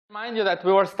Remind you that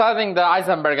we were studying the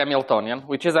Heisenberg Hamiltonian,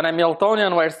 which is an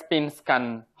Hamiltonian where spins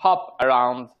can hop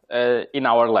around in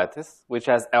our lattice, which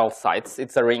has L sides.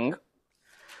 It's a ring.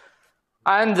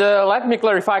 And let me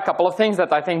clarify a couple of things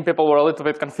that I think people were a little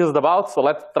bit confused about. So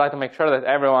let's try to make sure that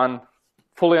everyone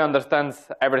fully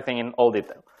understands everything in all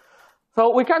detail.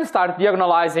 So we can start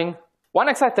diagonalizing one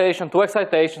excitation, two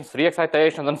excitations, three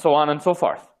excitations, and so on and so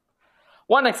forth.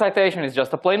 One excitation is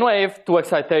just a plane wave. Two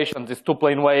excitations is two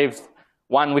plane waves.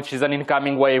 One which is an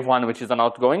incoming wave, one which is an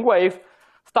outgoing wave.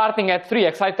 Starting at three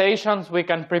excitations, we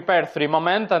can prepare three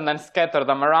momenta and then scatter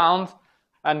them around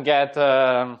and get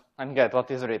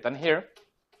what is written here.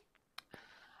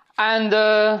 And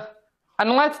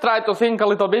let's try to think a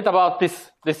little bit about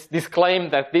this claim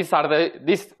that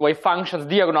these wave functions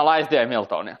diagonalize the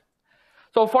Hamiltonian.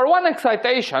 So for one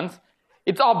excitation,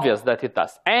 it's obvious that it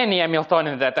does. Any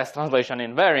Hamiltonian that has translation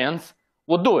invariance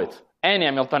would do it. Any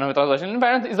Hamiltonian with translation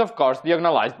invariant is, of course,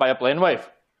 diagonalized by a plane wave.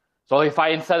 So if I,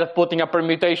 instead of putting a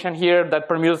permutation here that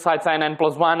permutes side sin n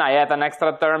plus 1, I add an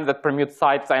extra term that permutes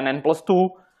side sin n plus 2,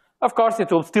 of course,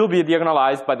 it will still be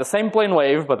diagonalized by the same plane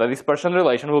wave, but the dispersion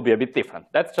relation will be a bit different.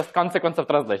 That's just consequence of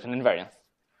translation invariance.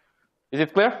 Is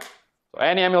it clear? So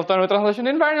any Hamiltonian with translation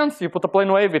invariance, you put a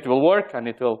plane wave, it will work, and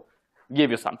it will give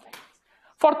you something.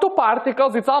 For two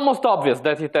particles, it's almost obvious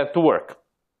that it had to work.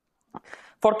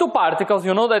 For two particles,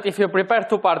 you know that if you prepare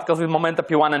two particles with momenta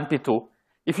P1 and P2,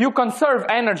 if you conserve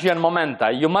energy and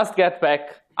momenta, you must get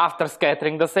back, after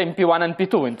scattering, the same P1 and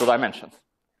P2 in two dimensions.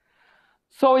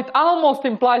 So it almost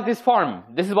implies this form.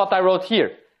 This is what I wrote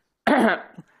here.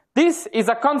 This is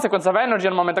a consequence of energy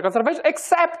and momenta conservation,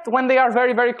 except when they are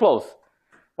very, very close.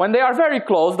 When they are very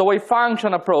close, the wave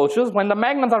function approaches. When the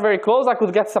magnets are very close, I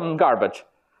could get some garbage.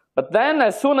 But then,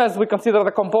 as soon as we consider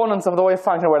the components of the wave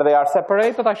function where they are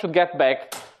separated, I should get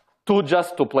back to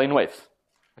just two plane waves.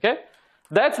 Okay?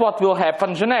 That's what will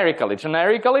happen generically.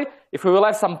 Generically, if we will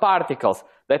have some particles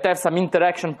that have some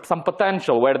interaction, some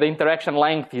potential where the interaction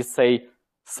length is, say,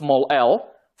 small l,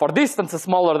 for distances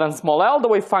smaller than small l, the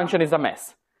wave function is a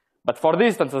mess. But for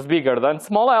distances bigger than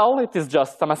small l, it is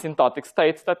just some asymptotic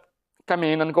states that come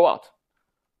in and go out.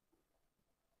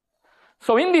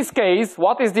 So in this case,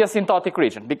 what is the asymptotic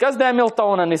region? Because the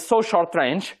Hamiltonian is so short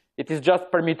range, it is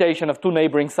just permutation of two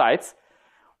neighboring sites.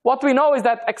 What we know is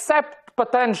that except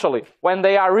potentially when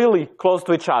they are really close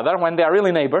to each other, when they are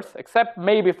really neighbors, except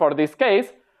maybe for this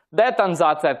case, that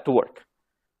ansatz had to work.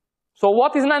 So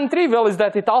what is non-trivial is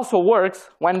that it also works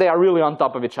when they are really on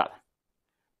top of each other.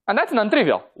 And that's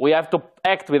non-trivial. We have to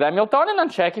act with Hamiltonian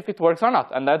and check if it works or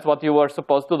not. And that's what you were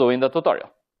supposed to do in the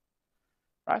tutorial.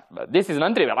 Right? But this is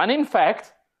non-trivial. And in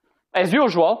fact, as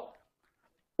usual,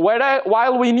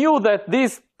 while we knew that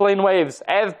these plane waves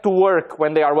had to work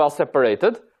when they are well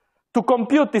separated, to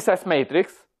compute this S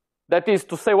matrix, that is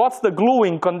to say what's the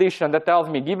gluing condition that tells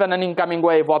me, given an incoming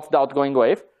wave, what's the outgoing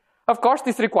wave, of course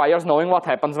this requires knowing what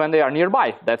happens when they are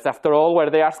nearby. That's after all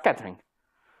where they are scattering.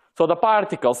 So the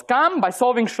particles come by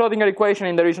solving Schrödinger equation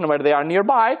in the region where they are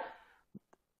nearby.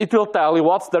 It will tell you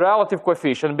what's the relative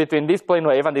coefficient between this plane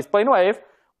wave and this plane wave.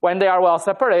 When they are well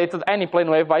separated, any plane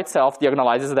wave by itself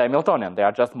diagonalizes the Hamiltonian. They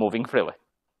are just moving freely.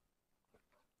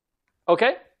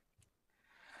 Okay?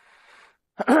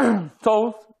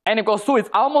 So n equals 2 is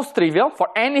almost trivial. For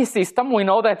any system, we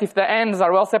know that if the n's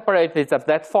are well separated, it's of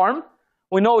that form.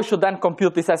 We know we should then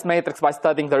compute this S matrix by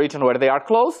studying the region where they are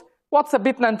close. What's a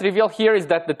bit non-trivial here is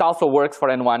that it also works for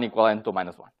n1 equal n2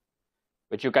 minus 1,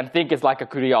 which you can think is like a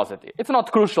curiosity. It's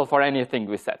not crucial for anything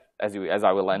we said, as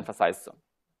I will emphasize soon.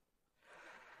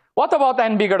 What about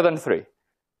n bigger than 3?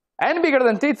 N bigger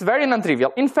than 3, it's very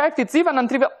non-trivial. In fact, it's even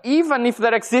non-trivial even if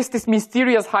there exist these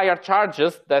mysterious higher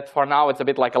charges that for now it's a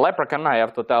bit like a leprechaun. I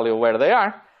have to tell you where they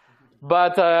are.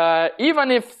 But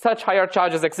even if such higher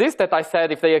charges exist, that I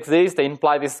said if they exist, they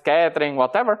imply this scattering,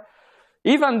 whatever.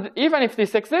 Even if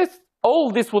this exists,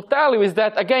 all this would tell you is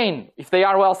that, again, if they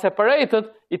are well separated,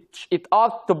 it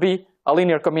ought to be a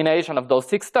linear combination of those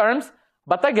 6 terms.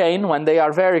 But again, when they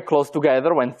are very close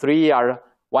together, when 3 are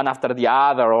one after the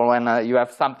other, or when you have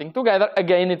something together,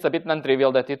 again, it's a bit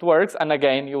non-trivial that it works. And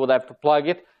again, you would have to plug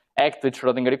it, act with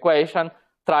Schrödinger equation,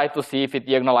 try to see if it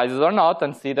diagonalizes or not,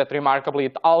 and see that remarkably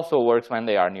it also works when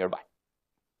they are nearby.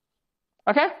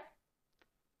 Okay?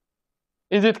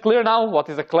 Is it clear now what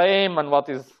is a claim and what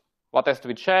has to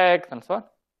be checked and so on?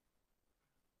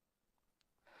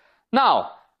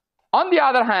 Now, on the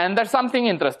other hand, there's something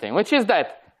interesting, which is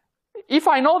that if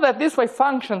I know that these wave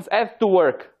functions have to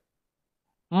work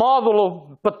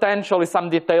modulo potentially some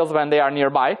details when they are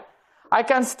nearby, I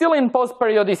can still impose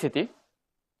periodicity.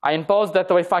 I impose that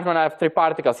the wave function when I have 3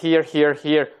 particles here, here,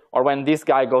 here, or when this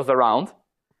guy goes around.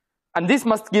 And this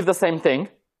must give the same thing.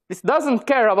 this doesn't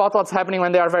care about what's happening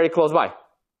when they are very close by.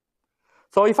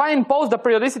 So if I impose the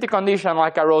periodicity condition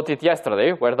like I wrote it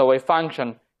yesterday, where the wave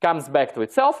function comes back to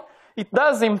itself, it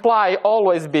does imply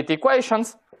always bit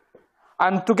equations.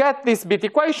 And to get these bit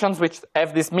equations, which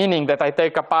have this meaning that I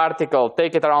take a particle,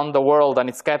 take it around the world, and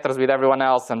it scatters with everyone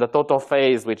else, and the total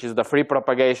phase, which is the free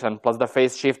propagation, plus the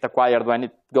phase shift acquired when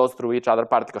it goes through each other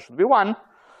particle should be 1,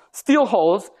 still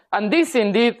holds. And this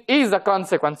indeed is a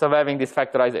consequence of having this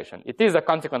factorization. It is a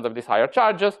consequence of these higher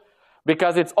charges,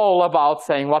 because it's all about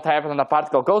saying what happens when the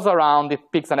particle goes around, it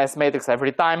picks an S matrix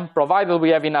every time. Provided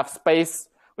we have enough space,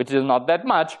 which is not that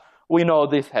much, we know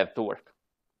this had to work.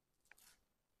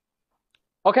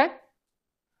 Okay?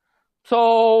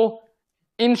 So,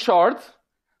 in short,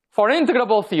 for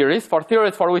integrable theories, for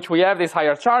theories for which we have these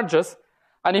higher charges,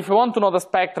 and if you want to know the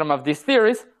spectrum of these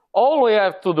theories, all we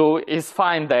have to do is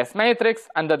find the S matrix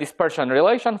and the dispersion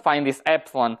relation, find this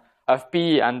epsilon of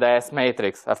P and the S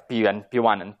matrix of P and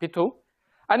P1 and P2.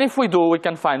 And if we do, we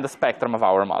can find the spectrum of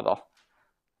our model.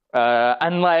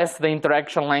 Unless the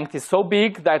interaction length is so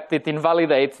big that it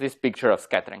invalidates this picture of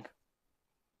scattering.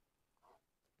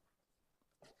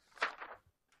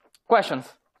 Questions?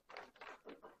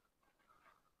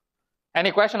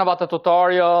 Any question about the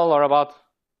tutorial or about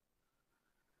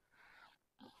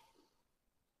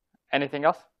anything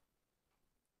else?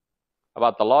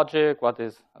 About the logic, what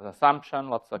is an assumption,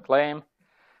 what's the claim?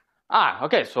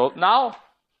 Okay, so now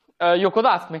you could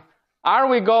ask me, are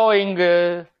we going,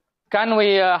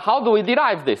 how do we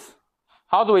derive this?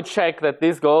 How do we check that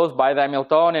this goes by the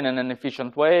Hamiltonian in an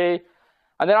efficient way?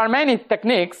 And there are many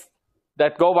techniques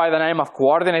that go by the name of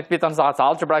coordinate Wittensatzs,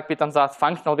 algebraic Wittensatzs,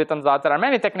 functional Wittensatzs. There are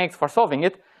many techniques for solving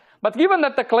it. But given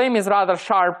that the claim is rather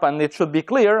sharp and it should be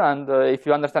clear, and if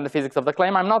you understand the physics of the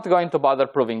claim, I'm not going to bother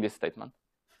proving this statement.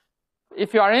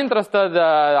 If you are interested,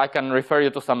 I can refer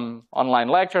you to some online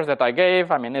lectures that I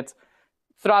gave. I mean, it's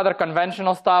rather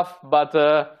conventional stuff, but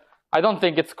I don't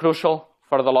think it's crucial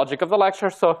for the logic of the lecture,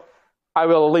 so I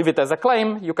will leave it as a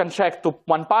claim. You can check to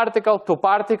 1 particle, 2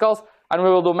 particles, and we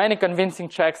will do many convincing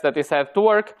checks that this has to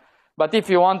work. But if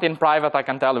you want in private, I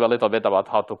can tell you a little bit about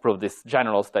how to prove these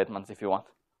general statements if you want.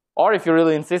 Or if you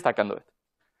really insist, I can do it.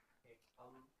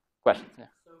 Questions? Yeah.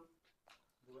 So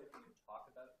the way that you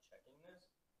talk about checking this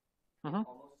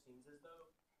almost seems as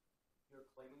though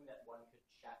you're claiming that one could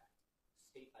check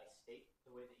state by state,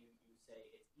 the way that you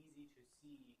say it's easy to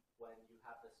see when you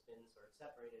have the spins sort of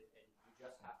separated and you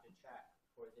just have to check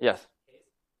for this case.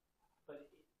 But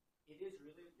it is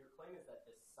really, your claim is that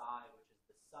this psi, which is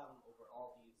the sum over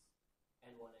all these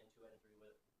n1, n2, n3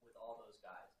 with all those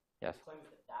guys, your claim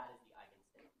is that that is the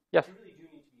eigenstate. Yes. You really do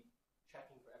need to be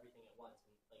checking for everything at once.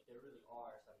 And, like, there really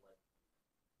are some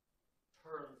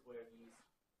terms where these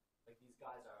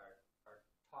guys are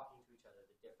talking to each other,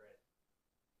 the different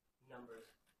numbers,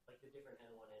 like the different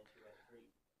n1, n2,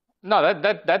 n3. No,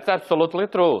 that's absolutely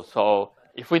true. So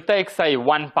if we take, say,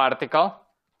 1 particle,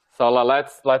 so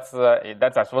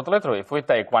that's absolutely true. If we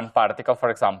take 1 particle, for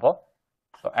example,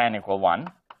 so n equal 1,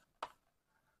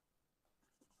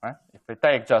 right? If we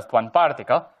take just 1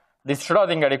 particle, this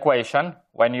Schrödinger equation,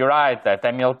 when you write that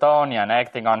Hamiltonian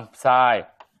acting on psi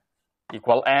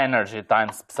equal energy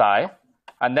times psi,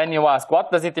 and then you ask, what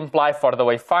does it imply for the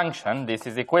wave function? This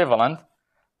is equivalent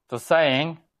to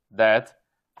saying that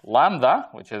lambda,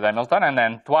 which is Hamiltonian, and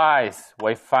then twice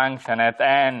wave function at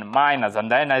n minus, and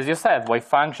then, as you said, wave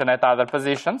function at other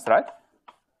positions, right?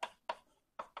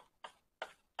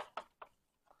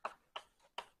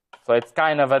 So it's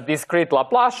kind of a discrete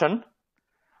Laplacian.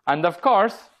 And of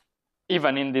course,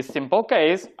 even in this simple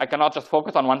case, I cannot just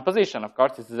focus on 1 position. Of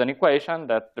course, this is an equation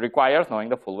that requires knowing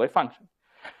the full wave function.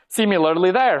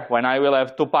 Similarly there, when I will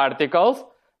have 2 particles,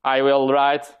 I will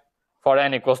write for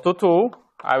n equals to 2,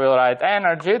 I will write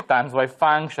energy times wave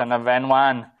function of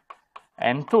n1,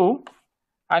 n2.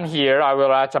 And here I will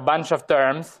write a bunch of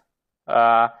terms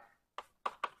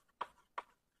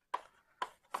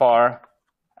for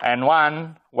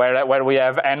n1, where we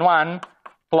have n1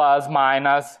 plus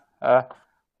minus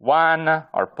 1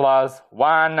 or plus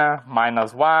 1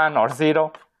 minus 1 or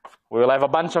 0. We will have a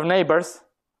bunch of neighbors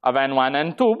of n1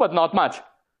 and 2, but not much.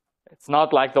 It's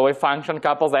not like the wave function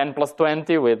couples n plus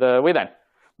 20 with n.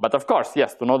 But of course,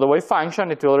 yes, to know the wave function,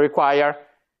 it will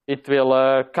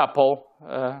couple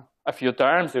a few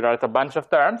terms. You write a bunch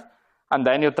of terms, and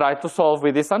then you try to solve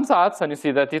with this ansatz, and you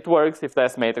see that it works if the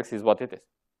S matrix is what it is.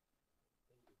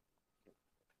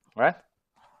 Right?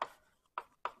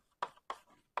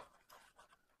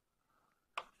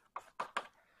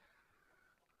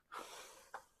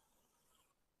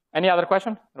 Any other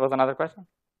question? There was another question?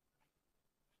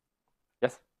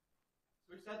 Yes?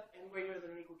 We said n greater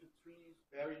than or equal to 3 is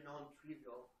very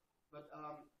non-trivial. But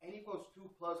n equals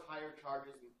 2 plus higher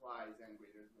charges implies n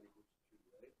greater than or equal to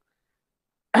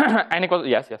 2, right? N equals,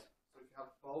 yes, yes. So if you have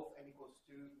both n equals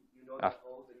 2, you know that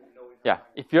both, and you know we have Yeah,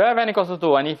 if you have n equals to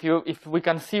 2, and if we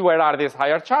can see where are these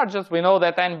higher charges, we know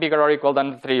that n bigger or equal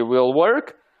than 3 will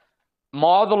work.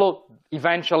 Modulo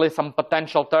eventually some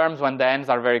potential terms when the n's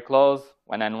are very close,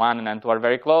 when n1 and n2 are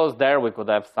very close, there we could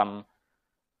have some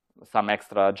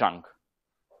extra junk,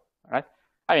 right?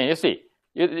 I mean, you see,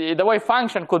 the wave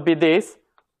function could be this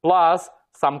plus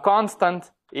some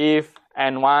constant if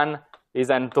n1 is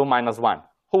n2 minus 1.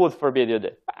 Who would forbid you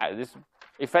this?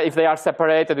 If they are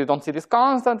separated, you don't see this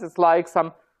constant. It's like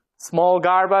some small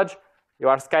garbage. You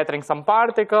are scattering some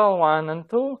particle, 1 and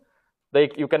 2.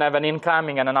 You can have an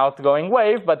incoming and an outgoing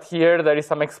wave, but here there is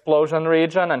some explosion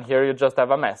region, and here you just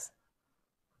have a mess.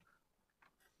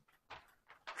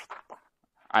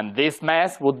 And this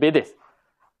mess would be this.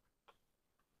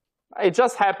 It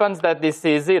just happens that this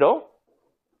is 0,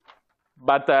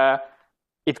 but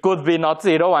it could be not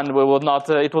 0, and we would not.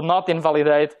 It would not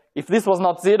invalidate. If this was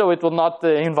not 0, it would not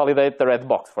invalidate the red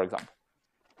box, for example.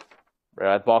 The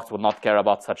red box would not care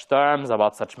about such terms,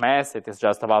 about such mess. It is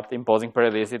just about imposing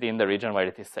periodicity in the region where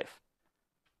it is safe.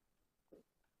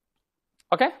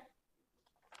 Okay?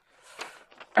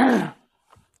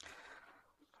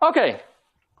 Okay,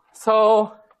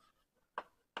 so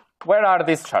where are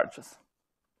these charges?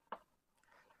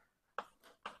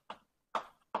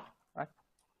 Right.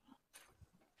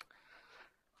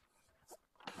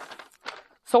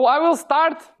 So I will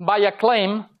start by a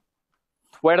claim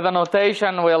where the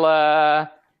notation will,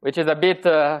 which is a bit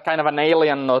kind of an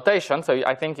alien notation, so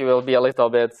I think you will be a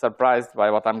little bit surprised by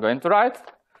what I'm going to write.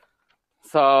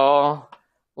 So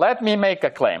let me make a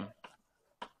claim.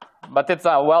 But it's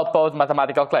a well-posed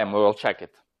mathematical claim. We will check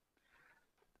it.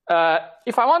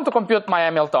 If I want to compute my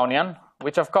Hamiltonian,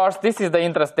 which of course this is the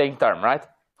interesting term, right?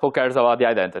 Who cares about the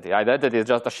identity? Identity is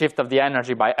just a shift of the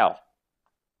energy by L,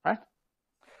 right?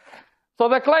 So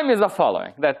the claim is the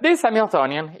following, that this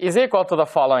Hamiltonian is equal to the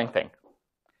following thing.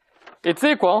 It's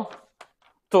equal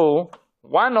to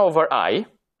 1 over I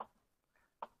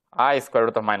square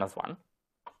root of minus 1,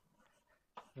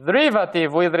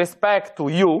 derivative with respect to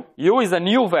u is a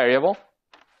new variable,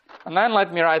 and then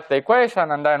let me write the equation,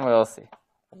 and then we'll see.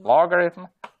 Logarithm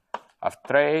of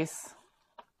trace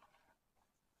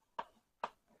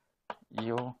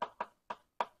u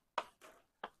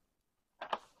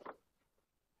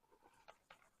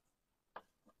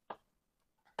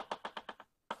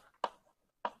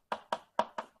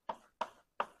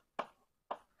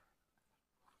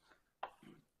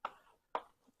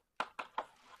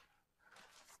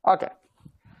Okay,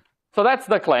 so that's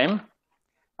the claim.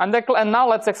 And now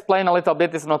let's explain a little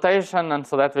bit this notation, and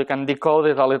so that we can decode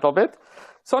it a little bit.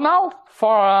 So now,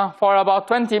 for about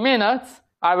 20 minutes,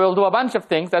 I will do a bunch of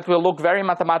things that will look very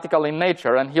mathematical in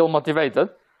nature and Hill motivated.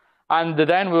 And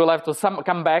then we will have to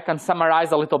come back and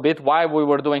summarize a little bit why we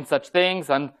were doing such things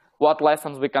and what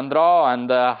lessons we can draw, and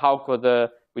how could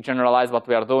we generalize what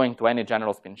we are doing to any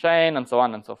general spin chain, and so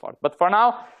on and so forth. But for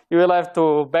now, you will have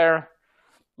to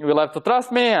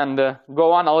trust me and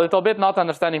go on a little bit, not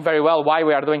understanding very well why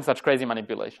we are doing such crazy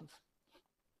manipulations.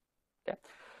 Okay.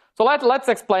 So let's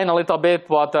explain a little bit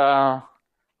what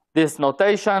this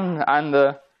notation,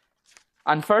 and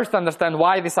first understand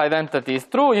why this identity is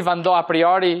true, even though a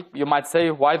priori you might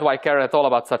say, why do I care at all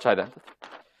about such identity?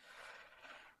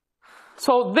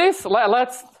 So this,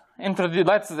 let's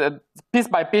piece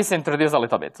by piece introduce a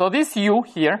little bit. So this u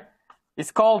here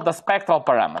is called the spectral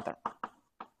parameter.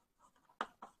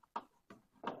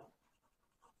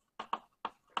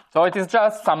 So it is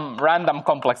just some random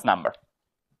complex number.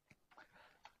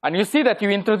 And you see that you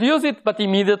introduce it, but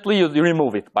immediately you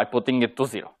remove it by putting it to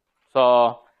 0.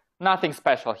 So nothing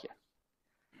special here.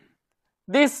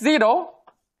 This 0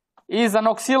 is an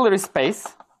auxiliary space,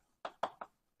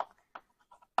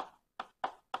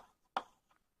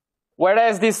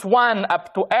 whereas this 1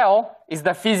 up to L is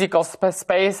the physical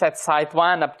space at site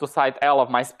 1 up to site L of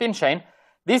my spin chain.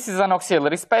 This is an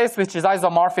auxiliary space which is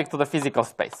isomorphic to the physical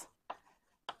space.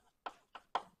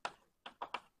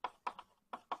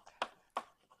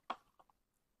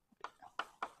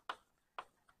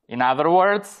 In other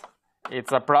words,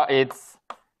 it's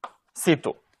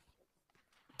C2.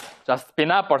 Just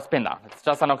spin up or spin down. It's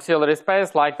just an auxiliary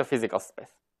space like the physical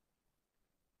space.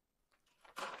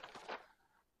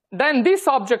 Then this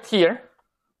object here,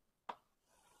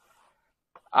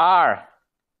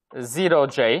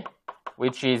 R0J,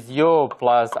 which is U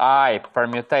plus I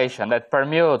permutation that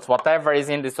permutes whatever is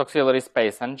in this auxiliary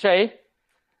space and J,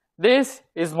 this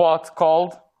is what's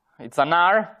called, it's an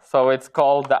R, so it's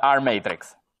called the R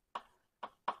matrix.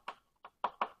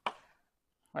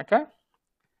 Okay?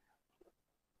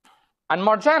 And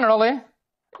more generally,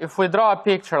 if we draw a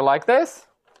picture like this,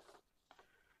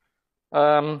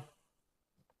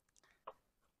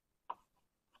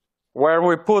 where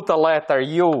we put a letter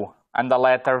U and a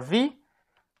letter V,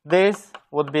 this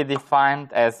would be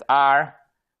defined as R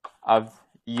of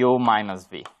U minus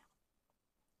V.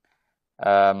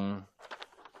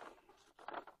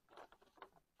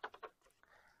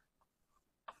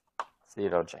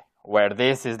 0J, where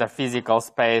this is the physical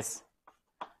space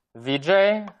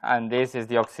Vj, and this is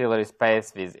the auxiliary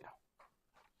space V0.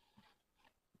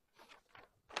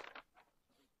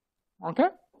 Okay?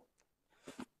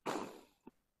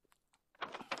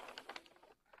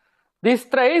 This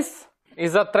trace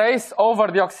is a trace over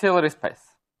the auxiliary space.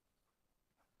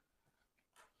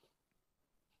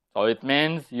 So it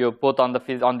means you put on the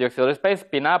auxiliary space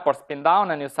spin up or spin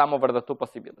down, and you sum over the two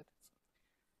possibilities.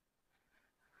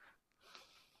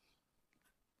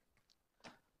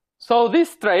 So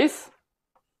this trace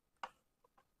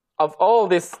of all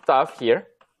this stuff here,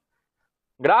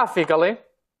 graphically,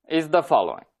 is the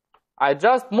following. I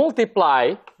just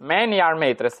multiply many R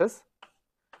matrices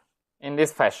in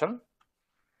this fashion,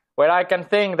 where I can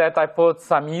think that I put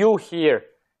some U here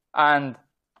and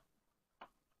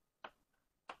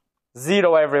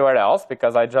 0 everywhere else,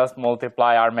 because I just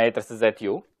multiply R matrices at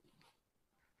U.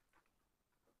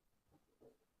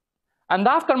 And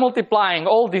after multiplying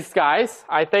all these guys,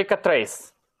 I take a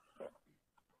trace,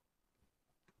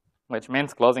 which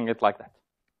means closing it like that.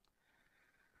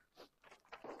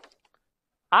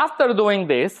 After doing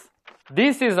this,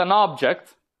 this is an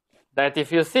object that,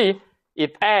 if you see,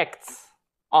 it acts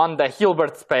on the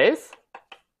Hilbert space,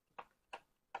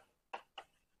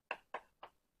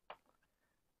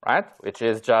 right? Which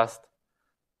is just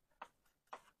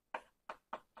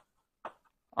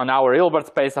on our Hilbert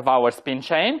space of our spin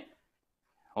chain.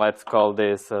 Let's call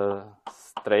this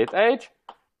straight edge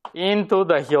into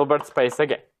the Hilbert space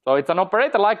again. So it's an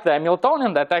operator like the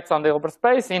Hamiltonian that acts on the Hilbert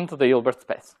space into the Hilbert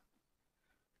space.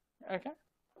 Okay.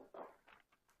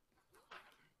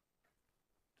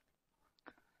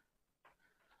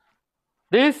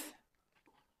 This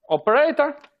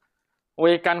operator,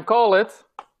 we can call it,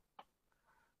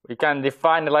 we can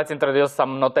define, let's introduce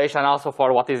some notation also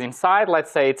for what is inside.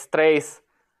 Let's say it's trace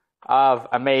of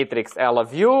a matrix L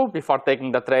of U. Before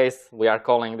taking the trace, we are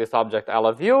calling this object L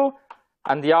of U.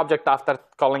 And the object after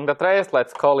calling the trace,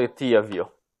 let's call it T of U.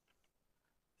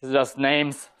 It's just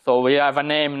names. So we have a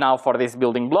name now for this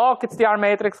building block. It's the R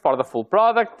matrix. For the full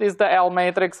product is the L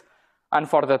matrix. And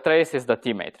for the trace is the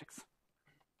T matrix.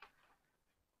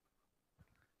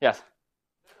 Yes?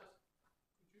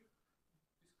 Could you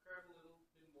describe a little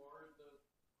bit more the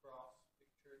cross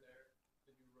picture there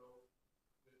that you wrote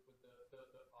with the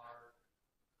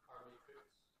R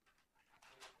matrix?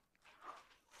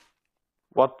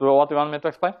 What do you want me to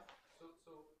explain? So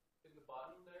in the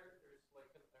bottom there, there's like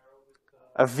an arrow with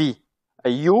a V, a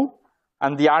U,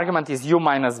 and the argument is U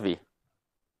minus V.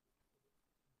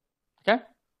 Okay?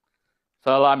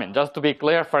 So I mean, just to be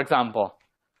clear, for example,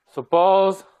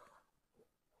 suppose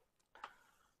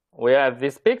we have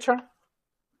this picture,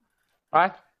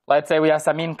 right? Let's say we have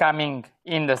some incoming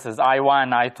indices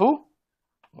I1, I2,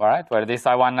 right? Where this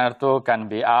I1, I2 can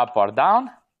be up or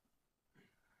down.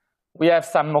 We have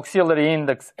some auxiliary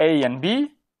index A and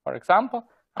B, for example,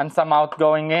 and some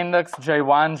outgoing index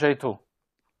J1, J2,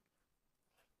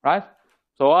 right?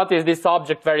 So what is this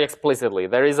object very explicitly?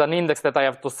 There is an index that I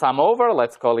have to sum over,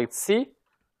 let's call it C,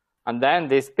 and then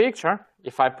this picture,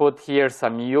 if I put here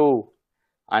some U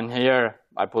and here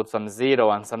I put some 0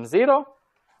 and some 0,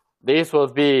 this will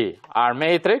be our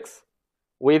matrix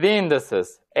with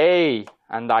indices A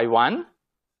and I1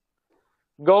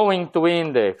 going to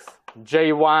index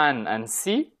J1 and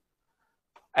C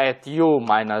at U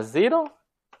minus 0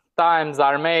 times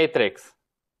our matrix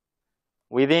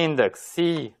with index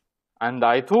C and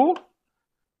I2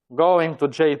 going to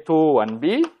J2 and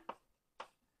B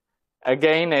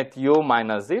again at U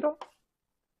minus 0,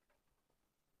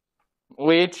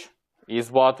 which is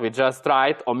what we just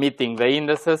write, omitting the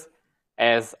indices,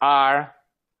 as R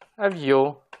of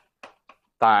U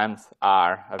times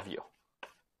R of U.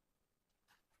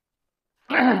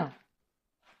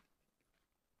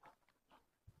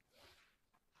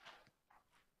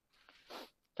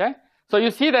 Okay, so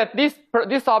you see that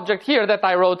this object here that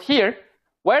I wrote here,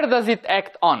 where does it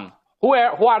act on? Who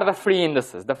are the free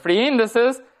indices? The free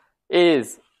indices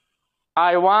is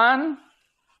I1,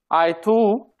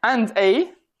 I2, and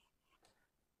A.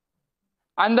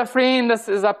 And the free index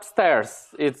is upstairs.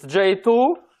 It's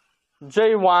J2,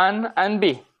 J1, and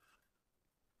B.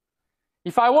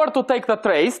 If I were to take the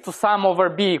trace to sum over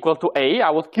B equal to A,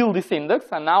 I would kill this index,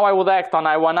 and now I would act on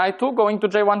I1, I2 going to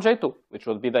J1, J2, which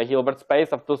would be the Hilbert space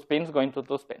of 2 spins going to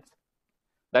 2 spins.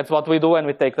 That's what we do when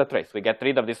we take the trace. We get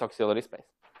rid of this auxiliary space.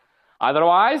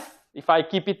 Otherwise, if I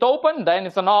keep it open, then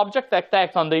it's an object that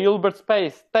acts on the Hilbert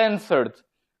space tensored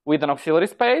with an auxiliary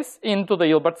space into the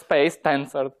Hilbert space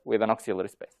tensored with an auxiliary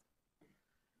space.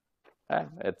 Okay?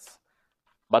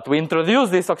 But we introduce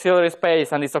this auxiliary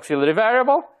space and this auxiliary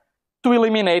variable to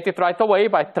eliminate it right away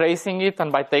by tracing it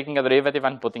and by taking a derivative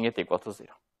and putting it equal to 0.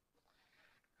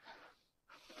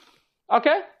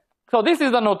 Okay? So this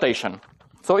is the notation.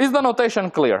 So is the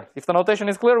notation clear? If the notation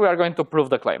is clear, we are going to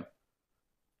prove the claim.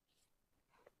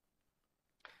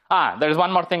 There's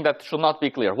one more thing that should not be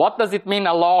clear. What does it mean,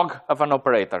 a log of an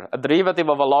operator? A derivative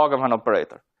of a log of an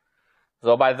operator.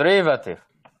 So by derivative,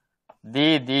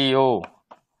 d du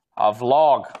of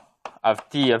log of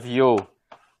t of u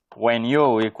when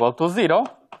u equal to 0,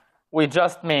 we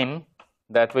just mean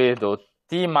that we do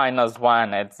t minus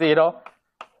 1 at 0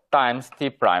 times t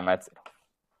prime at 0.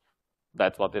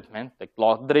 That's what it means. The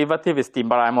log derivative is t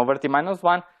prime over t minus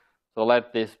 1. So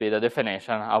let this be the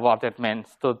definition of what it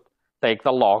means to take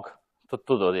the log to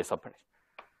do this operation.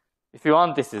 If you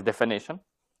want, this is definition.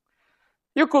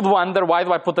 You could wonder, why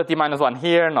do I put the t minus 1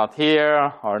 here, not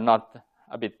here, or not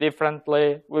a bit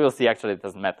differently? We will see, actually it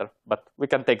doesn't matter, but we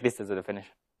can take this as a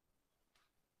definition.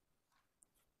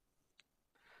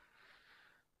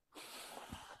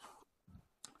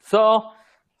 So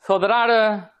there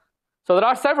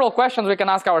are several questions we can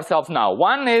ask ourselves now.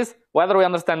 One is whether we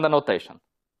understand the notation.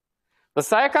 The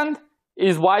second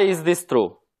is, why is this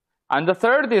true? And the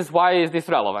third is, why is this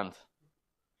relevant?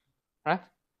 Right?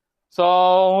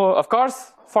 So, of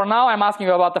course, for now I'm asking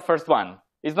you about the first one.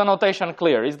 Is the notation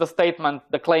clear? Is the statement,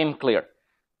 the claim clear?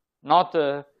 Not,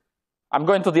 I'm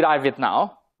going to derive it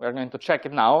now. We're going to check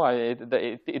it now.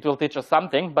 It will teach us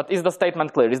something. But is the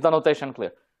statement clear? Is the notation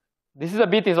clear? This is a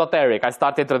bit esoteric. I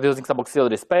started introducing some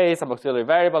auxiliary space, some auxiliary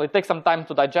variable. It takes some time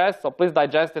to digest, so please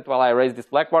digest it while I erase these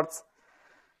blackboards.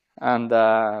 And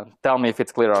tell me if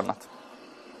it's clear or not.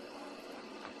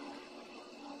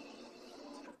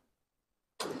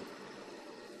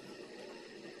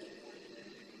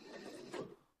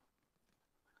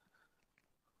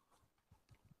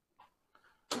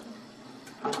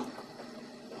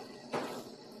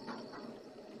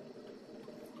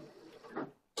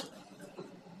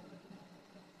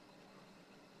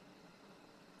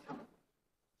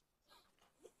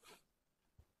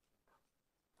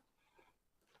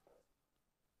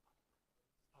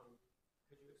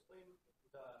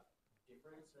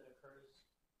 That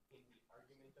occurs in the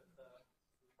argument of the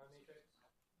matrix.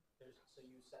 So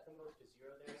you set them both to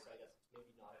 0 there, so I guess it's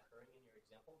maybe not occurring in your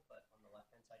example, but on the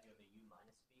left-hand side you have a u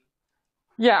minus v.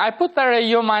 Yeah, I put there a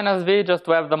u minus v just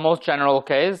to have the most general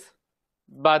case.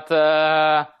 But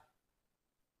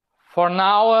for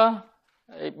now,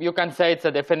 you can say it's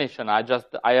a definition.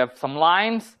 I have some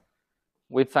lines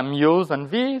with some u's and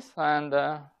v's, and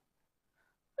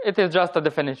it is just a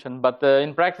definition, but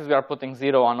in practice we are putting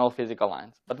 0 on all physical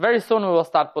lines. But very soon we will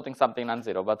start putting something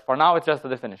non-zero, but for now it's just a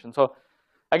definition. So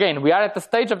again, we are at the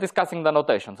stage of discussing the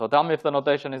notation, so tell me if the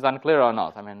notation is unclear or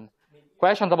not. I mean,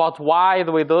 questions about why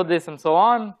do we do this and so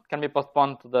on can be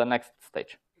postponed to the next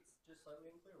stage. It's just slightly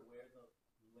unclear where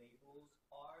the labels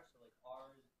are, so like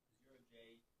R is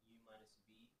 0j u minus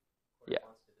v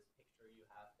corresponds to this picture you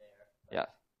have there. Yeah.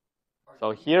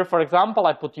 So here, for example,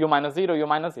 I put u minus 0,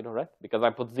 right? Because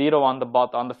I put 0 on the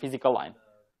bottom, on the physical line.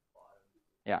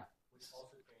 Yeah.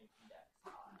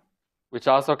 Which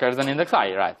also carries an index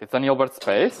I, right? It's an Hilbert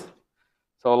space.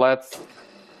 So let's.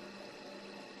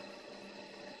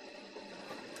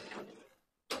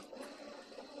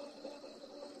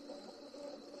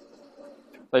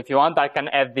 So if you want, I can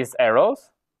add these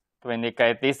arrows to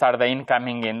indicate these are the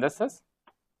incoming indices,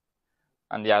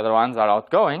 and the other ones are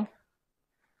outgoing.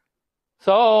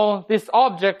 So this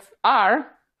object R,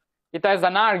 it has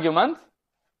an argument.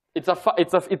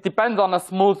 It depends on a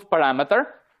smooth parameter.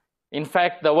 In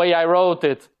fact, the way I wrote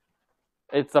it,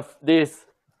 this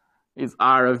is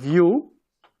R of u,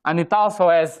 and it also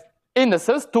has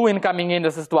indices, 2 incoming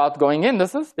indices, 2 outgoing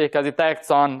indices, because it acts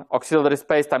on auxiliary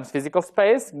space times physical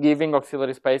space, giving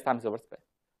auxiliary space times Hilbert space.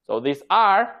 So this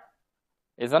R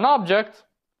is an object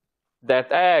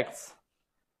that acts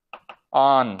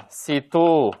on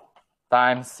C2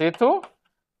 times C2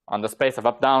 on the space of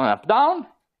up, down,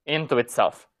 into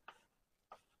itself.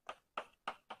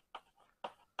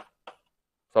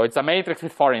 So it's a matrix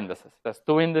with 4 indices. There's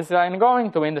 2 indices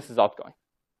ingoing, 2 indices outgoing.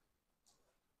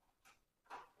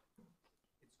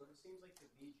 It sort of seems like the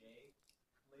VJ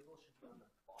label should be on the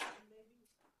bottom, maybe?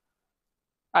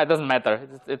 It doesn't matter.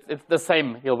 It's the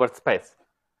same Hilbert space.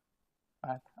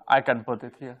 Right. I can put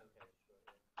it here.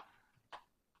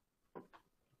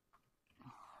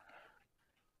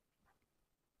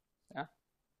 Yeah.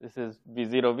 This is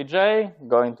V0 Vj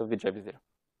going to Vj V0. In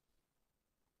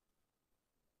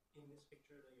this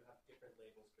picture, though, you have different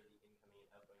labels for the incoming and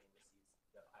outgoing indices.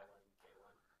 You have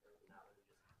I1 and J1.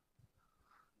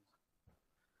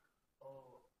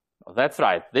 Oh, that's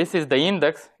right. This is the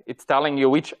index. It's telling you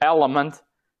which element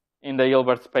in the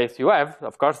Hilbert space you have.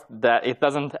 Of course, it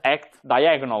doesn't act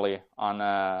diagonally on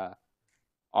the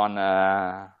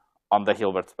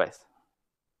Hilbert space.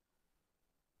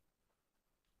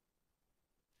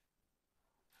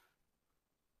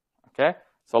 Okay.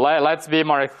 So let's be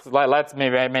more. Let's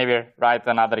maybe write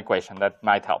another equation that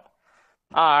might help.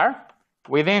 R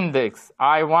with index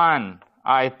I1,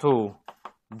 I2,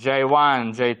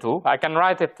 J1, J2. I can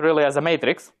write it really as a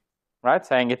matrix, right?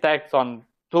 Saying it acts on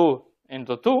 2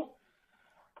 into 2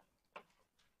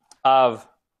 of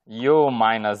U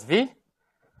minus V.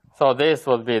 So this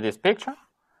would be this picture.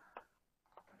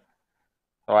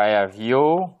 So I have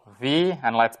U, V,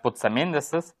 and let's put some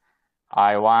indices.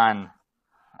 I1,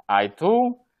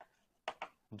 I2,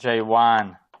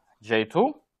 J1,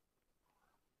 J2.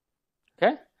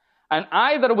 Okay? And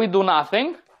either we do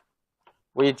nothing,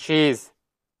 which is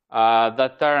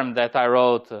the term that I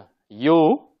wrote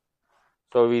U.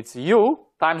 So it's U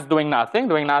times doing nothing.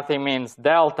 Doing nothing means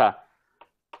delta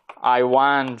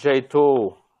I1,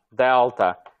 J2,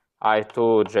 delta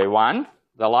I2, J1.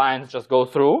 The lines just go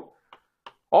through.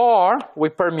 Or we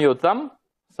permute them.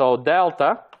 So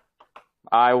delta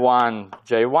I1,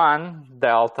 J1,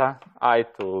 delta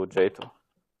I2, J2.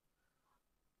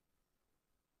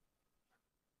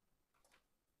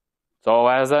 So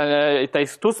it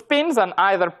takes two spins and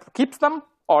either keeps them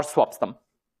or swaps them.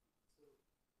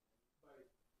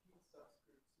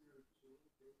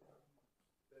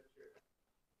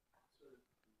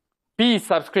 P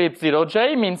subscript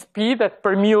 0j means P that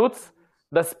permutes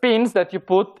the spins that you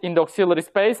put in the auxiliary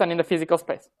space and in the physical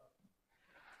space.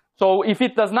 So if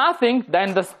it does nothing,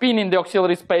 then the spin in the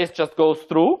auxiliary space just goes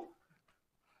through.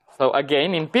 So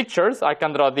again, in pictures, I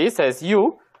can draw this as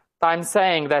U times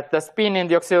saying that the spin in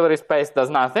the auxiliary space does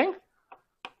nothing,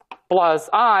 plus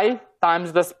I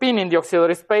times the spin in the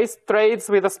auxiliary space trades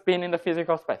with the spin in the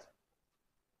physical space.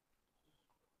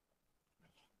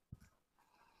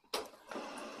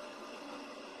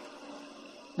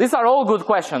 These are all good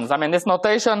questions. I mean, this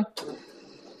notation,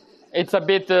 it's a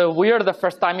bit weird the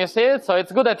first time you see it, so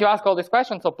it's good that you ask all these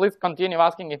questions, so please continue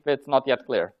asking if it's not yet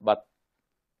clear. But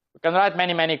we can write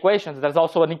many, many equations. There's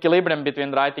also an equilibrium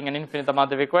between writing an infinite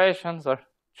amount of equations or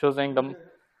choosing them.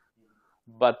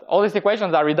 But all these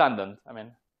equations are redundant. I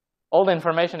mean, all the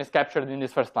information is captured in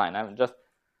this first line. I'm just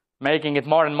making it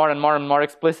more and more and more and more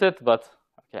explicit, but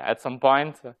okay, at some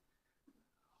point,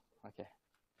 okay,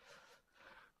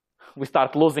 we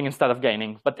start losing instead of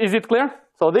gaining. But is it clear?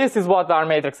 So this is what our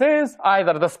matrix is.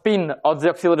 Either the spin of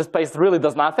the auxiliary space really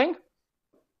does nothing,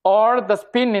 or the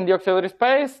spin in the auxiliary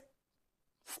space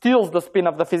steals the spin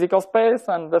of the physical space,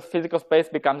 and the physical space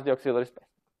becomes the auxiliary space.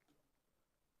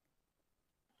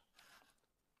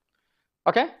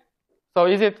 Okay? So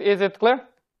is it clear?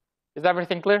 Is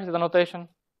everything clear? Is the notation?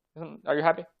 Are you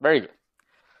happy? Very good.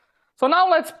 So now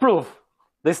let's prove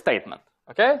this statement.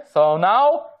 Okay? So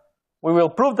now we will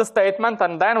prove the statement,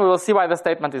 and then we will see why the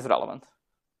statement is relevant.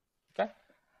 Okay?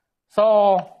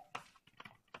 So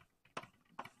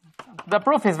the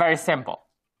proof is very simple.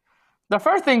 The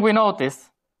first thing we notice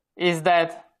is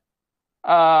that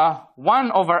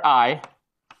 1 over I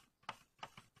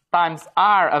times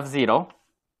R of 0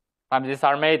 times this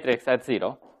R matrix at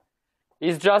 0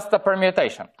 is just a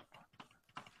permutation.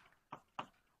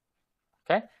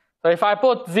 Okay? So if I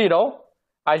put 0,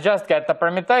 I just get the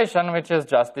permutation, which is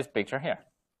just this picture here.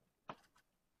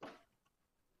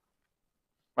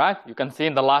 Right? You can see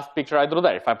in the last picture I drew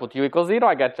there. If I put U equals 0,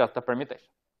 I get just a permutation.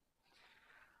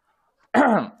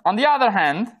 On the other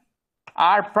hand,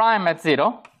 R prime at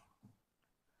 0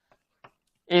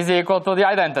 is equal to the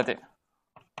identity.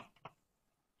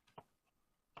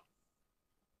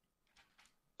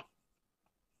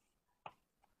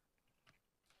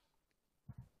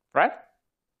 Right?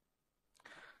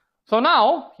 So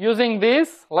now, using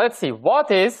this, let's see, what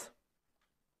is,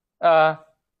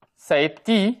 say,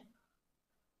 T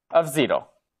of 0?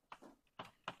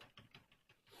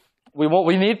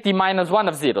 We need T minus 1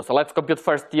 of 0, so let's compute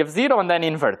first T of 0 and then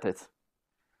invert it.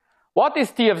 What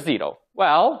is T of 0?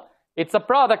 Well, it's a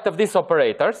product of these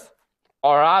operators,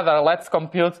 or rather, let's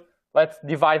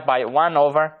divide by 1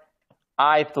 over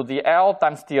I to the L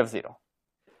times T of 0.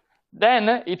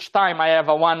 Then, each time I have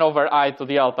a 1 over I to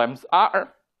the L times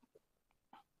R,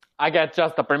 I get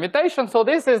just a permutation. So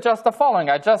this is just the following.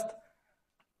 I just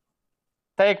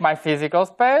take my physical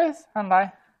space and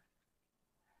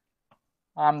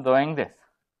I'm doing this.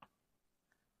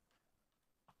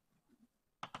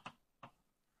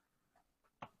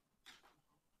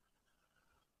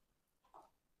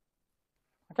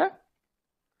 Okay?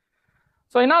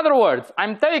 So in other words,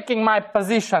 I'm taking my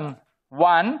position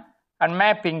 1 and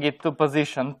mapping it to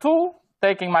position 2,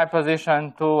 taking my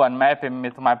position 2 and mapping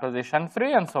it to my position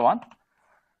 3, and so on,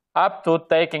 up to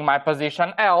taking my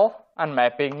position L and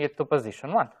mapping it to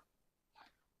position 1.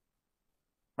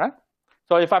 Right?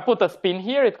 So if I put a spin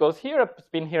here, it goes here, a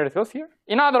spin here, it goes here.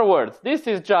 In other words, this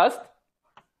is just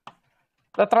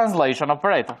the translation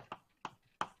operator.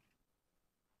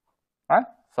 Right?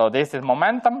 So this is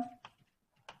momentum,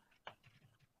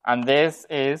 and this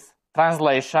is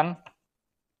translation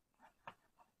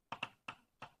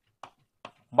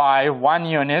by 1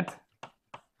 unit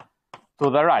to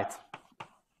the right.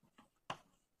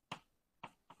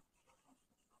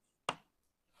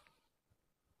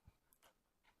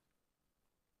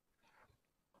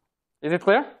 Is it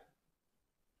clear?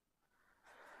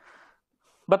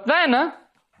 But then,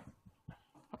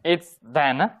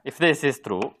 if this is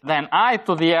true, then I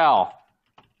to the L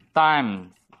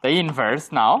times the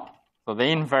inverse now, so the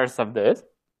inverse of this,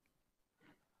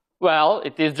 well,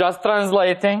 it is just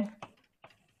translating,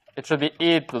 it should be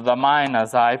e to the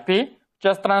minus IP,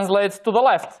 just translates to the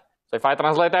left. So if I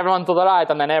translate everyone to the right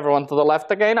and then everyone to the left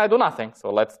again, I do nothing.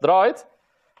 So let's draw it.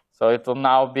 So it will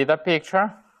now be the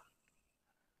picture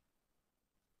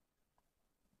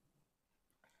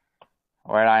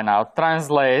where I now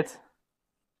translate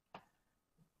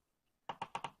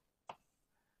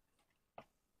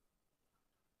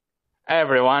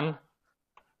everyone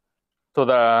to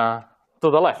the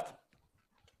left.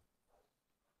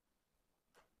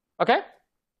 Okay?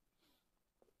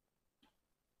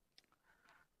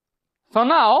 So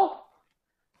now,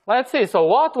 let's see. So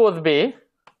what would be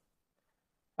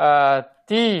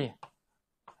t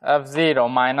of 0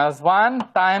 minus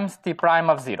 1 times t prime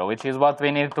of 0, which is what we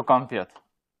need to compute.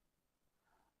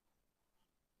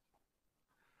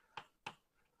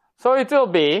 So it will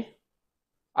be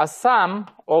a sum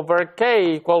over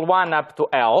k equal 1 up to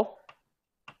L,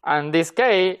 and this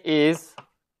k is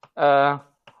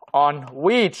on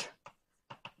which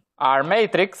R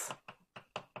matrix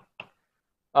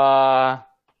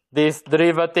this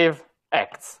derivative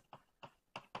acts.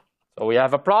 So we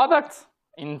have a product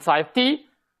inside T.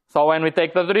 So when we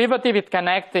take the derivative, it can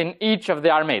act in each of the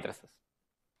R matrices.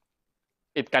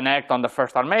 It can act on the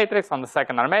first R matrix, on the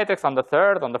second R matrix, on the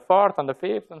third, on the fourth, on the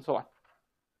fifth, and so on.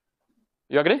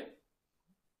 You agree?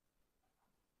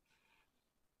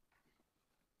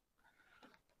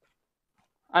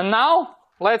 And now,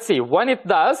 let's see, when it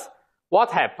does,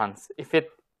 what happens? If it,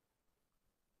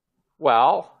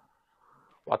 well,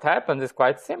 what happens is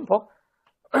quite simple.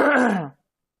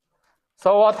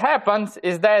 So what happens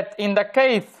is that in the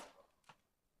case,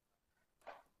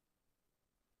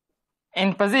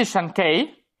 in position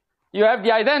K, you have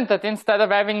the identity instead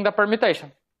of having the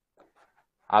permutation.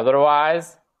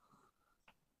 Otherwise,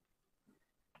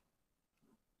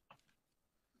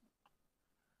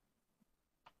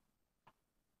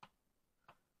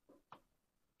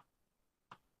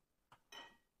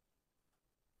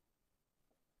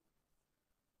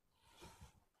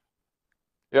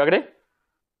 you agree?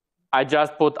 I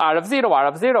just put R of 0, R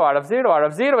of 0, R of 0, R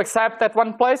of 0, except at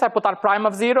one place I put R prime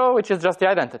of 0, which is just the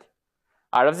identity.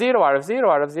 R of 0, R of 0,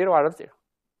 R of 0, R of 0.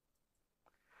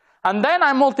 And then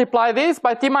I multiply this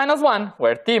by t minus 1,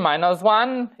 where t minus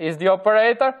 1 is the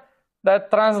operator that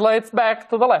translates back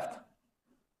to the left.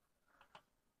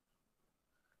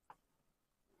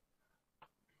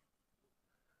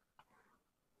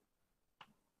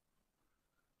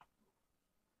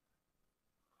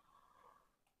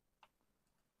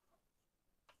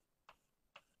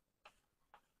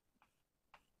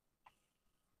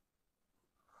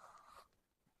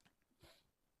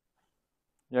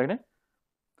 You agree?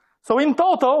 So in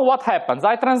total, what happens?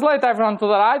 I translate everyone to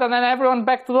the right and then everyone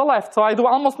back to the left. So I do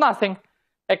almost nothing,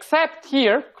 except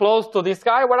here, close to this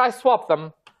guy, where I swap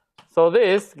them. So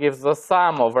this gives the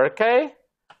sum over k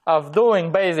of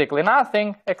doing basically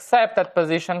nothing, except at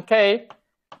position k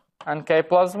and k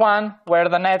plus 1, where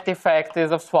the net effect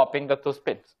is of swapping the two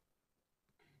spins.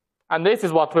 And this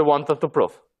is what we wanted to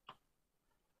prove.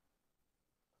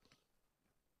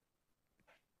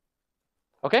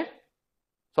 Okay?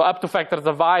 So up to factors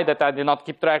of I that I did not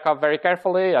keep track of very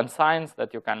carefully, and signs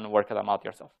that you can work them out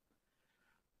yourself.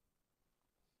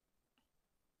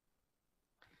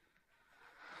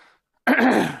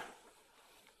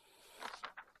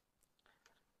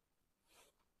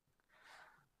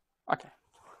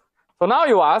 So now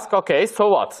you ask, okay, so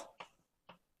what?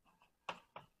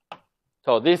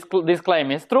 So this claim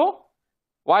is true.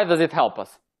 Why does it help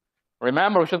us?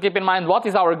 Remember, we should keep in mind what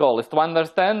is our goal, is to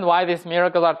understand why these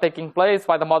miracles are taking place,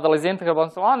 why the model is integrable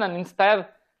and so on, and instead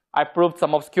I proved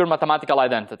some obscure mathematical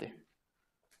identity.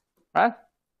 Right?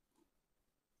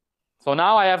 So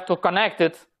now I have to connect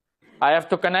it. I have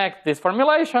to connect this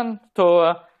formulation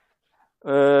to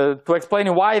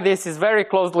explain why this is very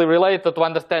closely related to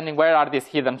understanding where are these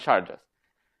hidden charges.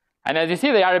 And as you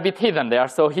see, they are a bit hidden. They are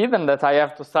so hidden that I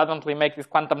have to suddenly make this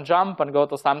quantum jump and go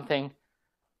to something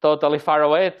totally far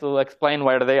away to explain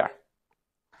where they are.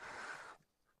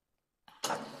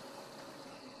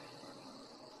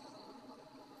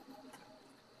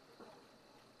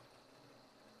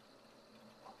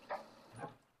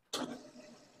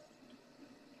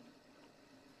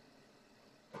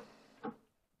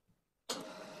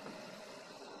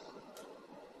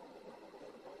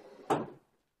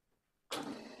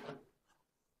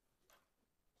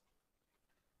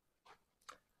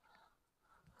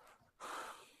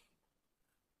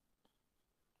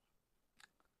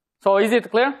 So is it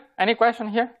clear? Any question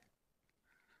here?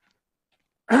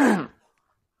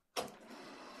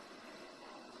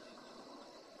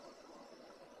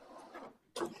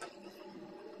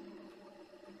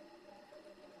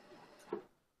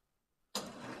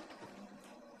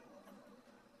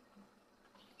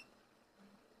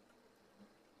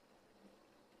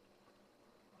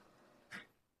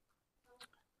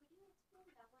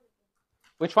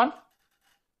 Which one?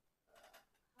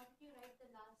 How did you write the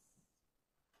last,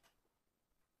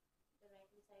 the right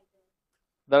side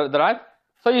there? The right?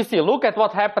 So you see, look at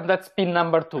what happened at spin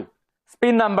number 2.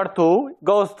 Spin number 2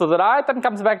 goes to the right and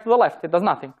comes back to the left. It does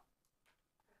nothing.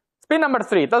 Spin number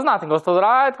 3 does nothing. Goes to the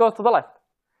right, goes to the left.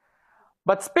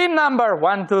 But spin number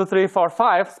 1, 2, 3, 4,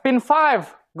 5, spin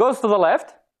 5 goes to the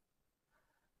left.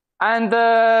 And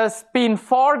spin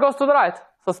 4 goes to the right.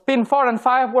 So spin 4 and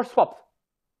 5 were swapped.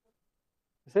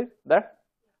 You see, there?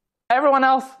 Everyone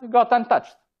else got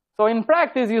untouched. So in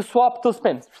practice, you swap 2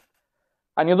 spins.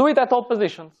 And you do it at all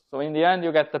positions. So in the end,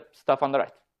 you get the stuff on the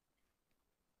right.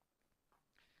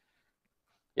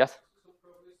 Yes? So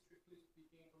probably strictly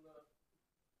speaking,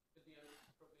 at the end,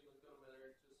 it's probably not going to matter.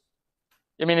 It's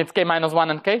just... You mean it's k minus 1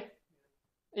 and k?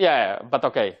 Yeah, but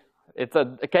okay.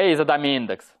 K is a dummy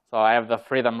index. So I have the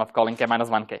freedom of calling k minus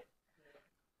 1 k.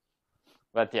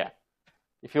 But yeah.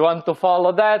 If you want to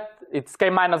follow that, it's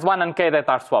k minus 1 and k that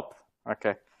are swapped.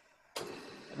 Okay.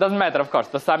 It doesn't matter, of course.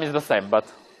 The sum is the same,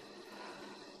 but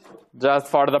just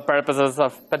for the purposes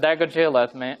of pedagogy,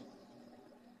 let me.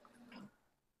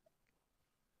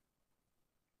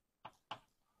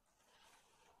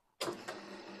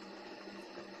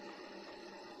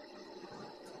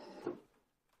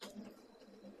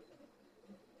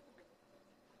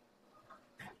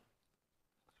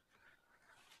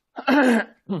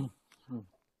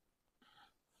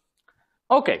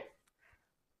 Okay,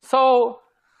 so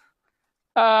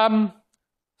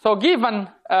given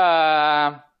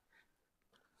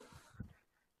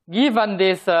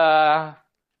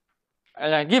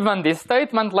this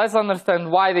statement, let's understand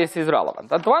why this is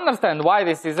relevant. And to understand why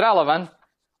this is relevant,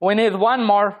 we need one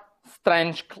more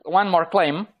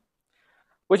claim,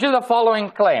 which is the following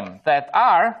claim, that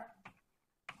R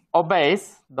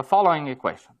obeys the following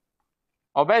equation.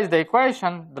 Obeys the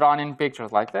equation drawn in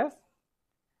pictures like this,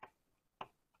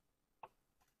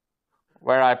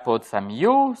 where I put some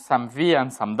U, some V,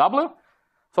 and some W.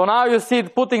 So now you see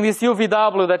putting this U, V,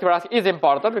 W that you're asking is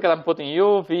important because I'm putting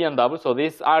U, V, and W. So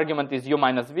this argument is U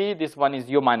minus V, this one is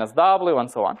U minus W, and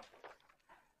so on.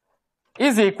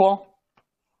 Is equal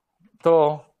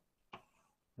to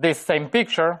this same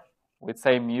picture with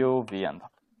same U, V, and W.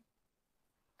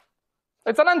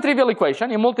 It's a non-trivial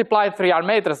equation. You multiply 3 R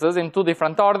matrices in 2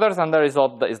 different orders, and the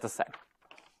result is the same.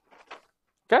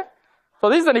 Okay? So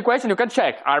this is an equation you can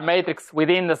check. R matrix with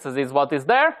indices is what is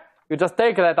there. You just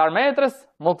take that R matrix,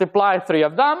 multiply 3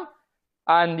 of them,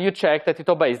 and you check that it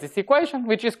obeys this equation,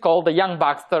 which is called the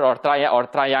Young-Baxter or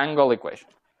triangle equation.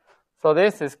 So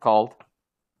this is called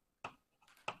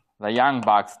the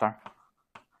Young-Baxter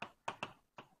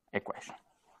equation.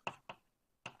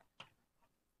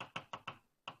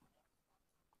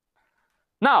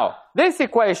 Now, this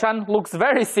equation looks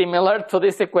very similar to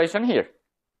this equation here.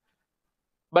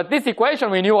 But this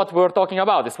equation, we knew what we were talking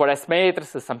about. This were S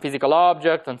matrices, some physical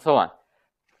object, and so on.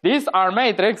 This R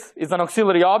matrix is an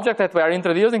auxiliary object that we are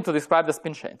introducing to describe the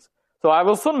spin chains. So I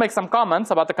will soon make some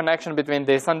comments about the connection between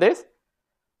this and this.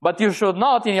 But you should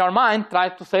not, in your mind, try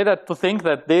to think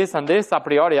that this and this a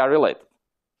priori are related.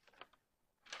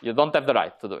 You don't have the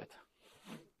right to do it.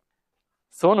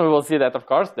 Soon we will see that, of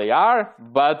course, they are,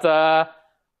 but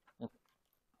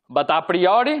But a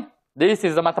priori, this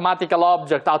is a mathematical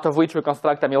object out of which we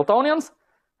construct Hamiltonians,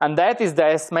 and that is the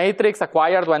S matrix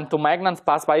acquired when two magnets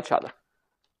pass by each other.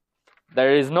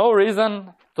 There is no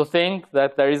reason to think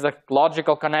that there is a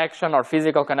logical connection or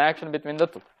physical connection between the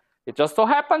two. It just so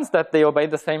happens that they obey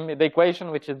the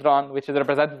equation which is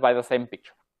represented by the same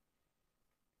picture.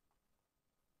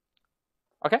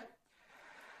 Okay?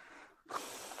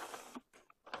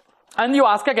 And you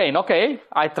ask again, okay,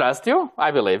 I trust you,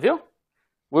 I believe you.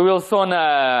 We will soon,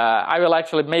 I will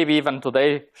actually maybe even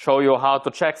today show you how to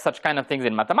check such kind of things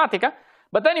in Mathematica.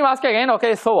 But then you ask again,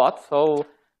 okay, so what? So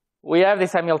we have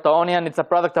this Hamiltonian, it's a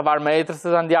product of R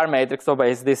matrices, and the R matrix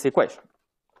obeys this equation.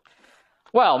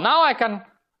 Well, now I can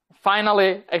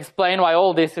finally explain why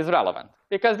all this is relevant.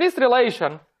 Because this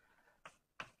relation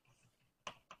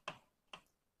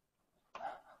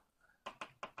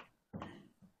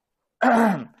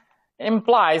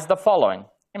implies the following.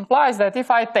 Implies that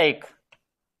if I take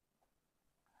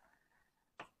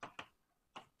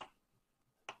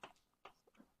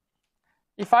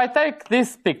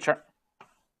this picture,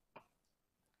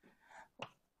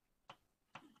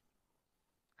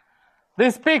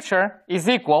 this picture is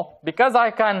equal, because I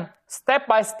can step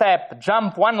by step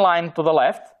jump one line to the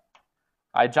left.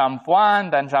 I jump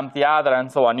one, then jump the other,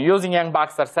 and so on, using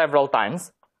Yang-Baxter several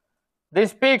times.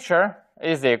 This picture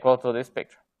is equal to this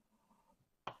picture.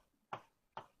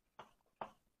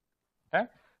 Okay?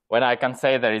 When I can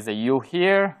say there is a U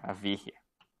here, a V here.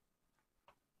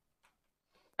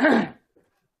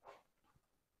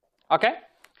 Okay?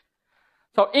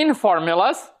 So in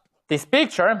formulas, this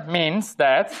picture means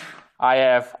that I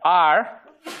have R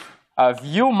of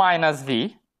U minus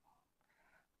V,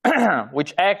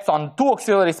 which acts on two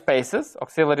auxiliary spaces,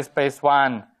 auxiliary space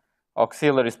 1,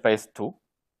 auxiliary space 2,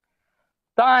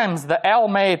 times the L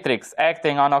matrix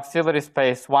acting on auxiliary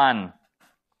space 1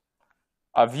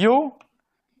 of U,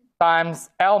 times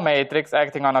L matrix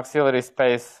acting on auxiliary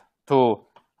space 2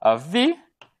 of V,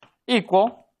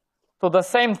 equal to the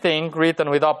same thing written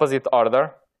with opposite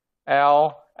order,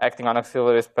 L acting on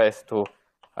auxiliary space 2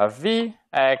 of V,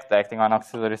 acting on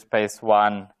auxiliary space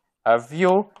 1 of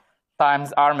U,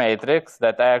 times R matrix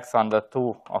that acts on the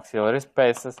two auxiliary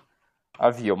spaces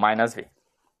of U minus V.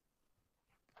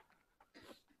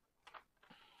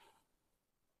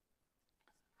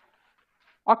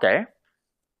 Okay,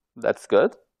 that's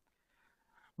good.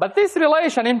 But this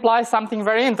relation implies something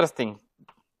very interesting.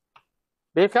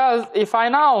 Because if I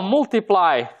now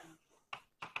multiply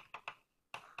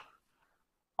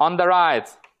on the right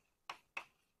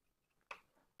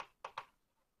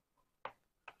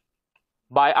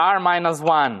by R minus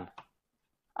 1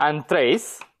 and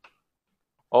trace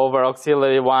over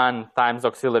auxiliary 1 times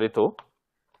auxiliary 2.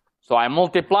 So I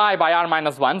multiply by R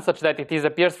minus 1 such that it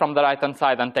disappears from the right-hand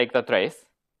side and take the trace.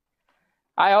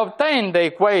 I obtain the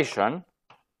equation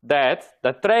that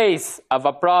the trace of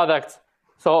a product,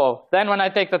 so then when I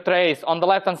take the trace, on the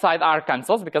left-hand side R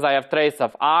cancels because I have trace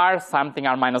of R, something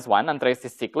R minus 1, and trace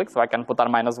is cyclic, so I can put R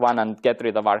minus 1 and get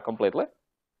rid of R completely.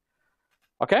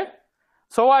 Okay?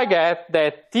 So I get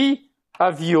that T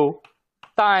of U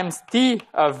times T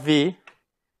of V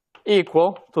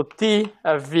equal to T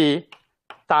of V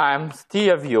times T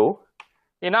of U.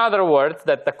 In other words,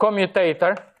 that the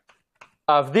commutator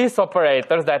of these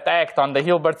operators that act on the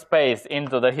Hilbert space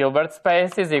into the Hilbert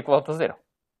space is equal to 0.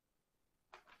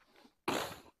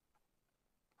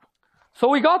 So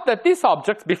we got that these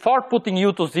objects, before putting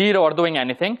U to 0 or doing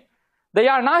anything, they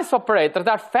are nice operators,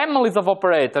 they are families of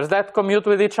operators that commute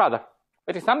with each other.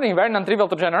 It is something very non-trivial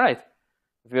to generate.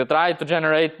 If you try to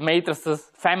generate matrices,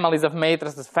 families of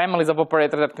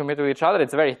operators that commute with each other,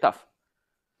 it's very tough.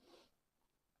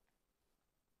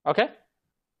 Okay?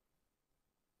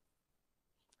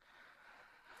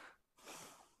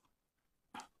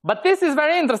 But this is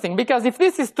very interesting because if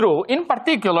this is true, in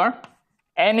particular,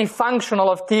 any functional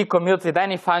of T commutes with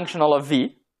any functional of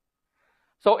V.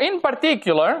 So in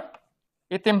particular,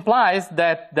 it implies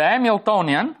that the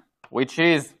Hamiltonian, which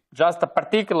is just a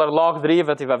particular log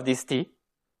derivative of this T,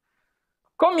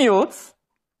 commutes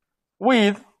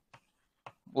with,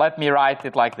 let me write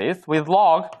it like this, with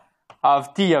log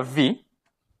of T of V.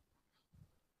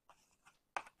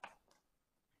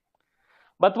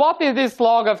 But what is this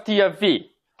log of T of V?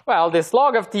 Well, this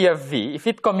log of T of V, if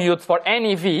it commutes for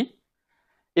any V,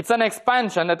 it's an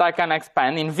expansion that I can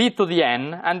expand in V to the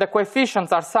n, and the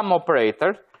coefficients are some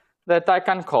operator that I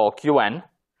can call Qn,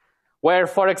 where,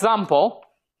 for example,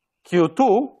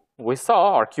 Q2, we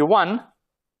saw, or Q1,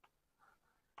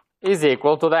 is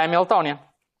equal to the Hamiltonian.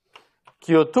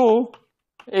 Q2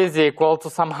 is equal to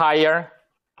some higher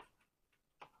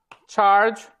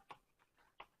charge,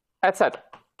 etc.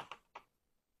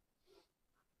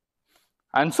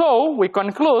 And so we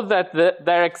conclude that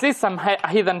there exist some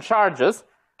hidden charges,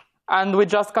 and we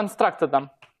just constructed them.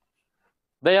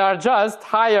 They are just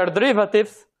higher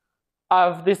derivatives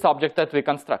of this object that we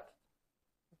constructed.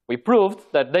 We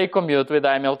proved that they commute with the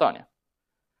Hamiltonian.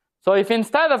 So if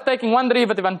instead of taking one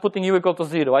derivative and putting u equal to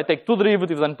 0, I take two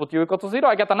derivatives and put u equal to 0,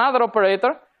 I get another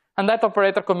operator, and that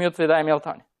operator commutes with the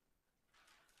Hamiltonian.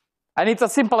 And it's a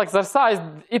simple exercise.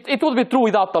 It would be true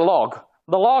without the log.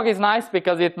 The log is nice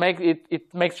because it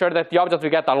makes sure that the objects we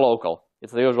get are local.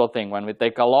 It's the usual thing. When we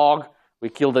take a log, we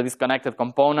kill the disconnected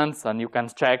components, and you can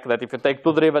check that if you take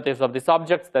two derivatives of these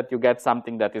objects, that you get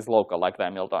something that is local, like the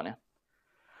Hamiltonian,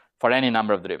 for any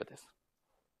number of derivatives.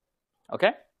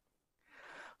 Okay?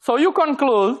 So you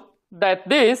conclude that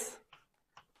these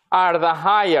are the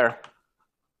higher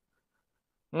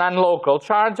non-local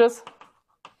charges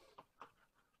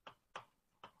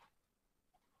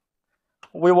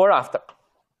we were after.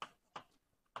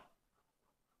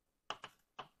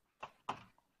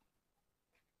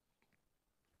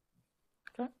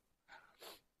 Okay.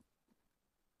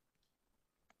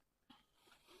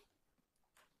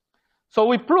 So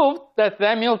we proved that the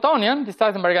Hamiltonian, this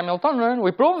Heisenberg Hamiltonian,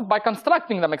 we proved by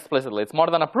constructing them explicitly. It's more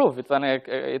than a proof, it's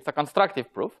a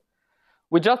constructive proof.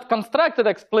 We just constructed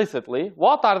explicitly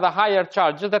what are the higher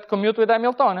charges that commute with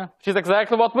Hamiltonian, which is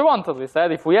exactly what we wanted. We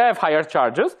said if we have higher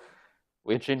charges,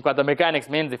 which in quantum mechanics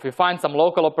means if we find some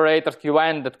local operators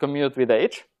Qn that commute with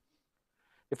H,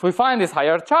 if we find these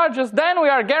higher charges, then we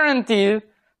are guaranteed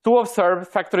to observe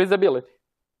factorizability.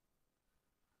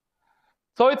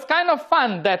 So it's kind of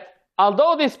fun that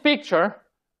although this picture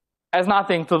has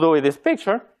nothing to do with this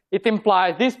picture, it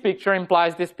implies this picture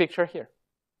implies this picture here.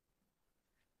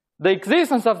 The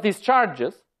existence of these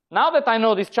charges, now that I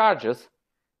know these charges,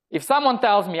 if someone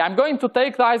tells me, I'm going to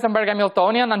take the Heisenberg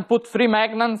Hamiltonian and put 3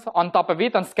 magnons on top of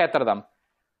it and scatter them,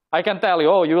 I can tell you,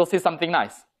 oh, you will see something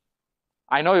nice.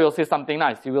 I know you will see something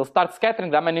nice. You will start scattering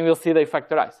them and you will see they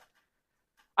factorize.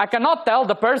 I cannot tell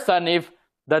the person if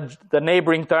the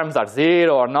neighboring terms are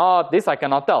 0 or not. This I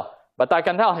cannot tell. But I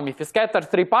can tell him if you scatter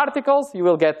 3 particles, you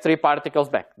will get 3 particles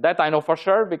back. That I know for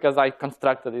sure because I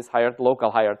constructed these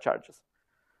local higher charges.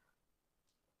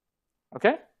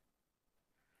 Okay?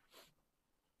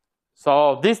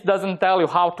 So this doesn't tell you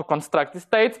how to construct the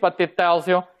states, but it tells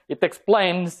you, it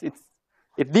explains, it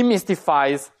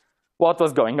demystifies what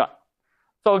was going on.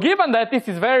 So given that this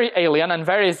is very alien and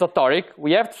very esoteric,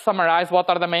 we have to summarize what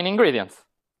are the main ingredients.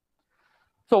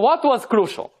 So what was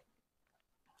crucial?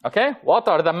 Okay, what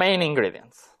are the main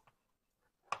ingredients?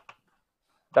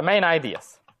 The main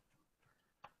ideas.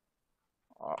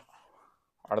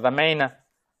 Or the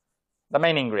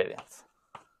main ingredients.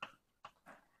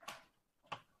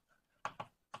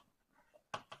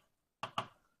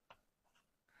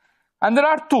 And there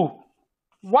are 2.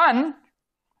 One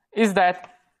is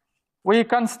that we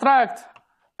construct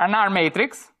an R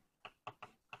matrix.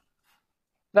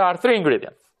 There are 3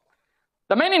 ingredients.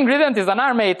 The main ingredient is an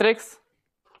R matrix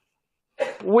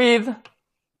with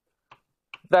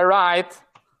the right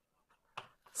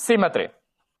symmetry.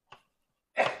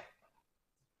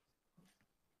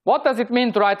 What does it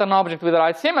mean to write an object with the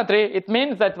right symmetry? It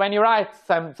means that when you write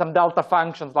some delta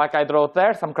functions like I wrote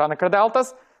there, some Kronecker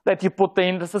deltas, that you put the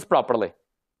indices properly.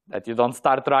 That you don't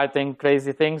start writing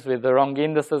crazy things with the wrong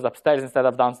indices upstairs instead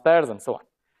of downstairs and so on.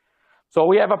 So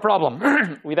we have a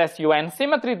problem with SUN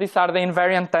symmetry. These are the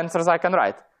invariant tensors I can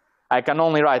write. I can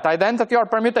only write identity or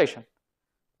permutation.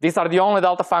 These are the only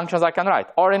delta functions I can write.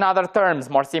 Or in other terms,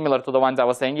 more similar to the ones I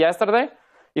was saying yesterday,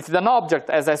 if an object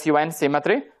has SUN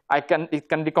symmetry, it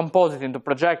can decompose it into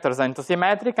projectors into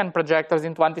symmetric and projectors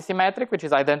into antisymmetric, which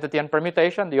is identity and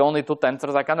permutation, the only 2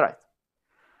 tensors I can write.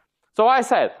 So I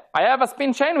said, I have a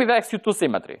spin chain with XU2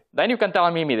 symmetry. Then you can tell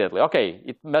me immediately, okay,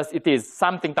 it is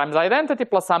something times identity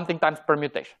plus something times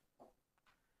permutation.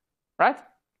 Right?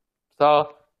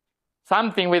 So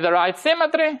something with the right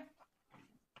symmetry,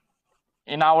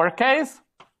 in our case,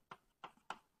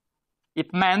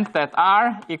 it meant that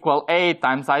R equal A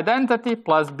times identity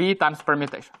plus B times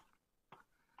permutation.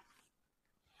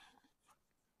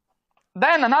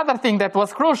 Then another thing that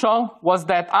was crucial was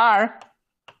that R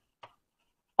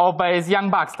obeys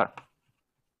Young-Baxter.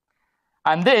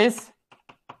 And this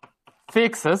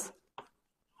fixes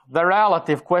the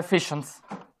relative coefficients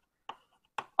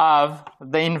of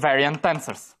the invariant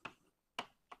tensors.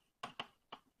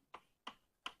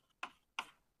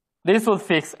 This will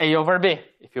fix A over B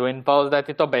if you impose that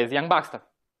it obeys Young-Baxter.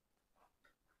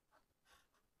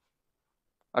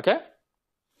 Okay?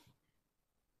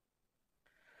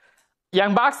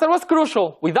 Young-Baxter was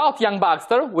crucial. Without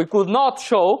Young-Baxter, we could not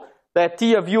show that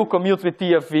T of U commutes with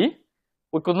T of V.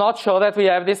 We could not show that we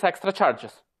have these extra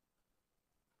charges.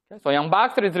 Okay, so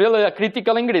Young-Baxter is really a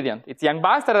critical ingredient. It's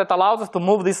Young-Baxter that allows us to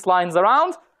move these lines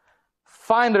around,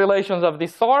 find relations of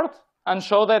this sort, and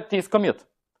show that these commute.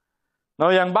 No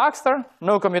Young-Baxter,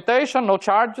 no commutation, no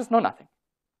charges, no nothing.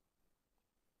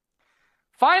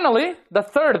 Finally, the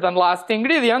third and last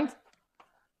ingredient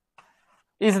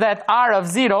is that R of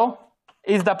 0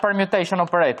 is the permutation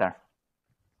operator.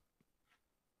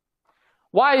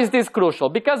 Why is this crucial?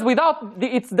 Because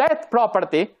it's that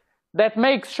property that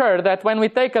makes sure that when we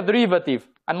take a derivative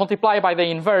and multiply by the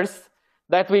inverse,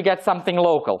 that we get something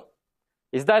local.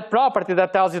 It's that property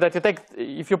that tells you that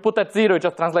if you put at 0, you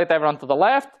just translate everyone to the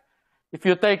left. If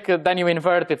you take, then you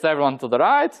invert, it's everyone to the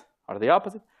right, or the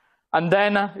opposite. And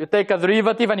then you take a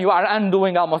derivative and you are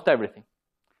undoing almost everything.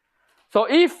 So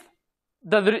if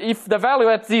the value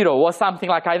at 0 was something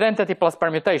like identity plus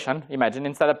permutation, imagine,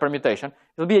 instead of permutation,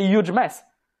 it will be a huge mess.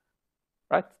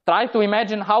 Right? Try to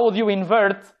imagine how would you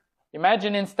invert.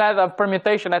 Imagine instead of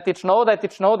permutation at each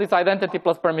node is identity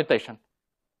plus permutation.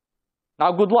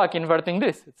 Now good luck inverting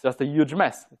this. It's just a huge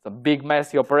mess. It's a big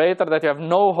messy operator that you have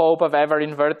no hope of ever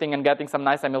inverting and getting some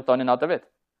nice Hamiltonian out of it.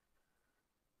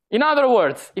 In other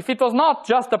words, if it was not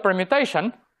just a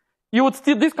permutation,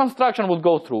 this construction would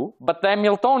go through, but the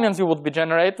Hamiltonians you would be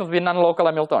generating would be non-local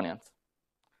Hamiltonians.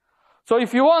 So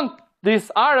if you want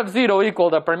this R of 0 equal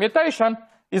the permutation,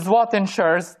 is what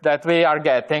ensures that we are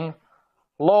getting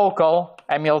local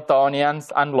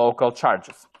Hamiltonians and local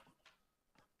charges.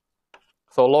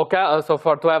 So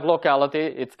to have locality,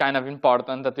 it's kind of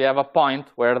important that we have a point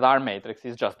where the R matrix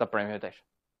is just a permutation.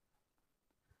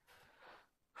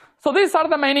 So these are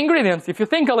the main ingredients. If you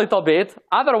think a little bit,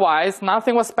 otherwise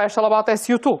nothing was special about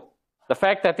SU2. The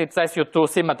fact that it's SU2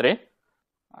 symmetry,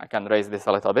 I can raise this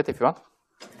a little bit if you want.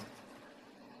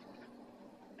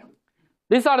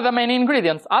 These are the main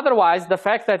ingredients. Otherwise, the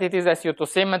fact that it is SU2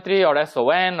 symmetry or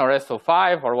SON or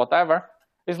SO5 or whatever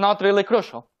is not really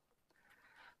crucial.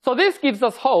 So this gives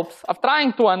us hopes of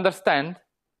trying to understand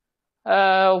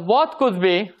what could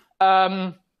be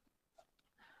of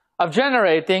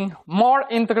generating more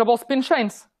integrable spin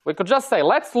chains. We could just say,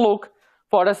 let's look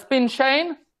for a spin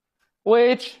chain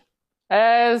which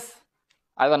has,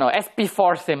 I don't know,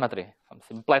 SP4 symmetry, some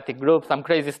symplectic group, some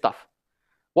crazy stuff.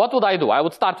 What would I do? I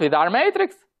would start with R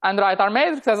matrix and write R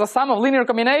matrix as a sum of linear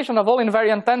combination of all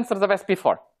invariant tensors of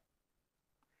SP4.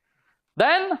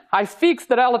 Then I fix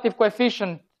the relative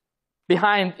coefficient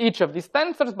behind each of these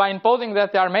tensors by imposing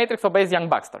that the R matrix obeys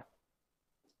Young-Baxter.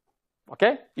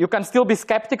 Okay? You can still be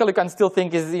skeptical, you can still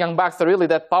think, is Young-Baxter really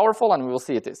that powerful? And we will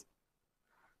see it is.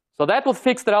 So that would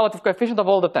fix the relative coefficient of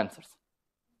all the tensors.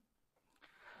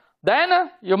 Then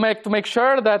you make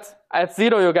sure that at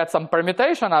 0 you get some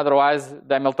permutation, otherwise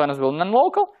the Hamiltonians will be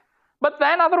non-local. But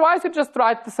then otherwise you just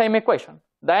write the same equation.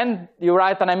 Then you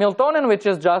write an Hamiltonian which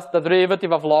is just the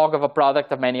derivative of log of a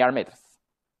product of many R matrices.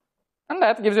 And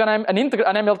that gives you an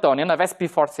Hamiltonian of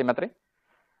SP4 symmetry.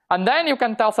 And then you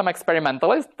can tell some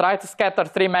experimentalists, try to scatter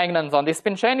 3 magnons on this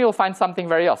spin chain, you'll find something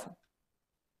very awesome.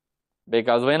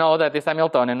 Because we know that this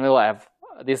Hamiltonian will have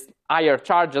these higher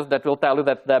charges that will tell you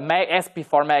that the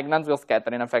SP4 magnons will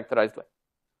scatter in a factorized way.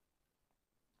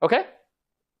 Okay?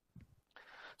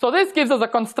 So this gives us a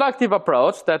constructive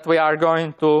approach that we are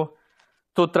going to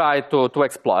try to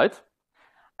exploit.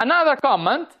 Another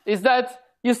comment is that,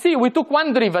 you see, we took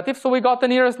one derivative, so we got the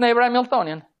nearest neighbor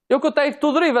Hamiltonian. You could take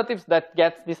 2 derivatives that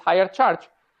get this higher charge.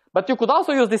 But you could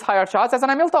also use this higher charge as an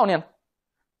Hamiltonian.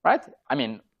 Right? I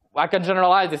mean, I can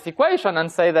generalize this equation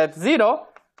and say that 0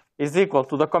 is equal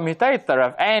to the commutator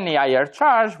of any higher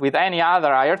charge with any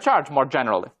other higher charge, more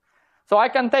generally. So I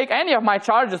can take any of my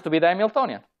charges to be the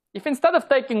Hamiltonian. If instead of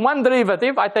taking 1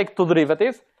 derivative, I take 2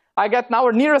 derivatives, I get now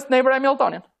a nearest neighbor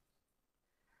Hamiltonian.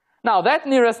 Now that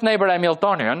nearest neighbor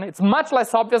Hamiltonian, it's much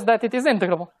less obvious that it is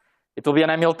integrable. It will be an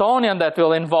Hamiltonian that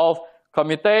will involve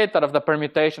commutator of the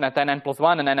permutation at nn plus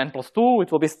 1 and nn plus 2.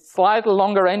 It will be slightly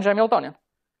longer range Hamiltonian.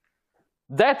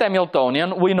 That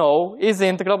Hamiltonian, we know, is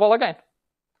integrable again.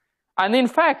 And in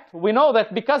fact, we know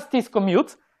that because T's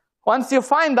commute, once you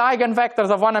find the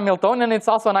eigenvectors of one Hamiltonian, it's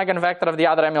also an eigenvector of the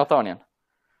other Hamiltonian.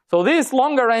 So this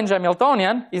longer range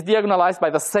Hamiltonian is diagonalized by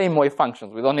the same wave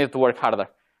functions. We don't need to work harder.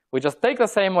 We just take the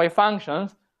same wave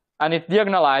functions, and it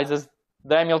diagonalizes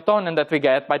the Hamiltonian that we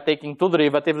get by taking 2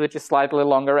 derivatives, which is slightly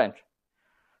longer range.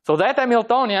 So that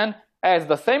Hamiltonian has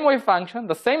the same wave function,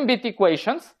 the same bit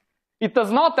equations. It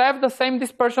does not have the same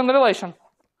dispersion relation.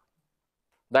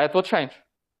 That will change.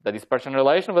 The dispersion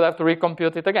relation, we'll have to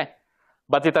recompute it again.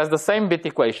 But it has the same bit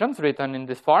equations written in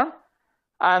this form,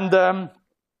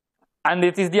 and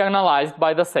it is diagonalized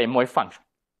by the same wave function.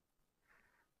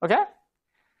 Okay?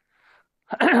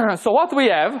 So what we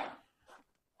have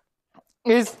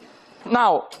is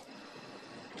Now,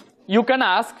 you can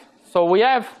ask, so we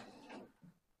have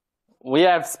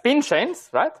spin chains,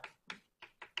 right?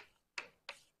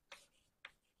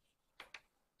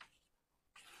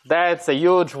 That's a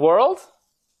huge world.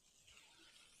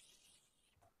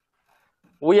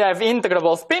 We have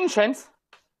integrable spin chains.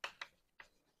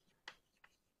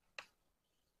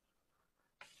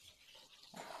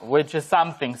 Which is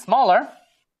something smaller.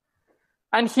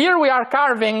 And here we are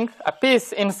carving a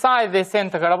piece inside these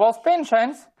integrable spin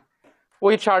chains,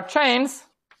 which are chains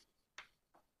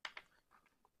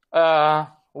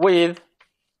with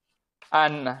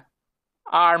an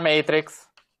R matrix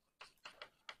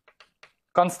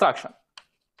construction.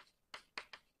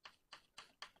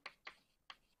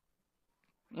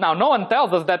 Now, no one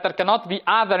tells us that there cannot be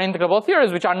other integrable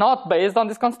theories which are not based on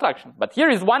this construction. But here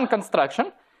is one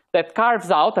construction that carves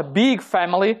out a big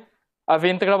family of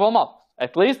integrable models.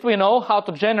 At least we know how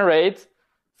to generate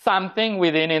something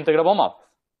within integrable models.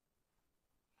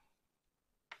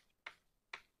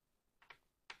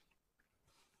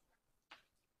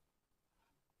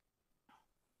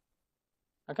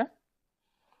 Okay?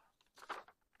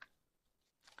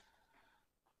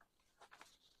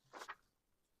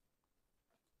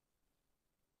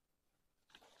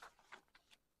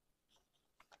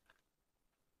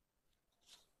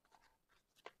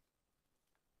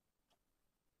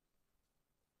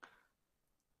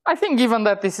 I think given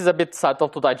that this is a bit subtle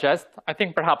to digest, I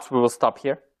think perhaps we will stop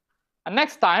here. And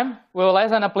next time, we will,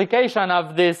 as an application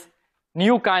of this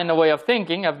new kind of way of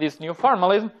thinking, of this new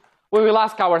formalism, we will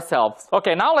ask ourselves,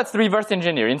 okay, now let's reverse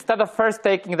engineer. Instead of first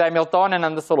taking the Hamiltonian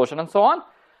and the solution and so on,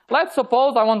 let's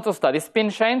suppose I want to study spin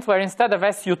chains where instead of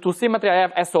SU2 symmetry, I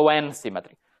have SON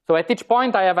symmetry. So at each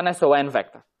point, I have an SON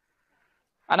vector.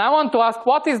 And I want to ask,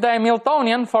 what is the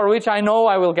Hamiltonian for which I know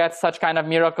I will get such kind of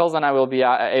miracles and I will be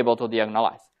able to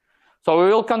diagonalize? So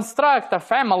we will construct a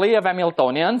family of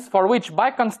Hamiltonians for which by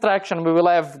construction we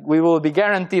will be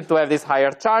guaranteed to have these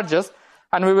higher charges,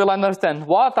 and we will understand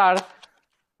what are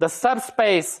the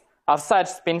subspace of such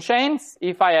spin chains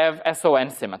if I have SON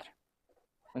symmetry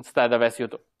instead of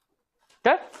SU2.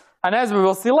 Okay? And as we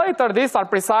will see later, these are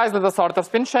precisely the sort of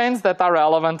spin chains that are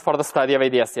relevant for the study of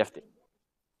ADS-CFT.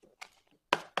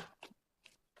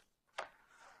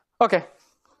 Okay.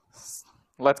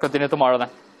 Let's continue tomorrow then.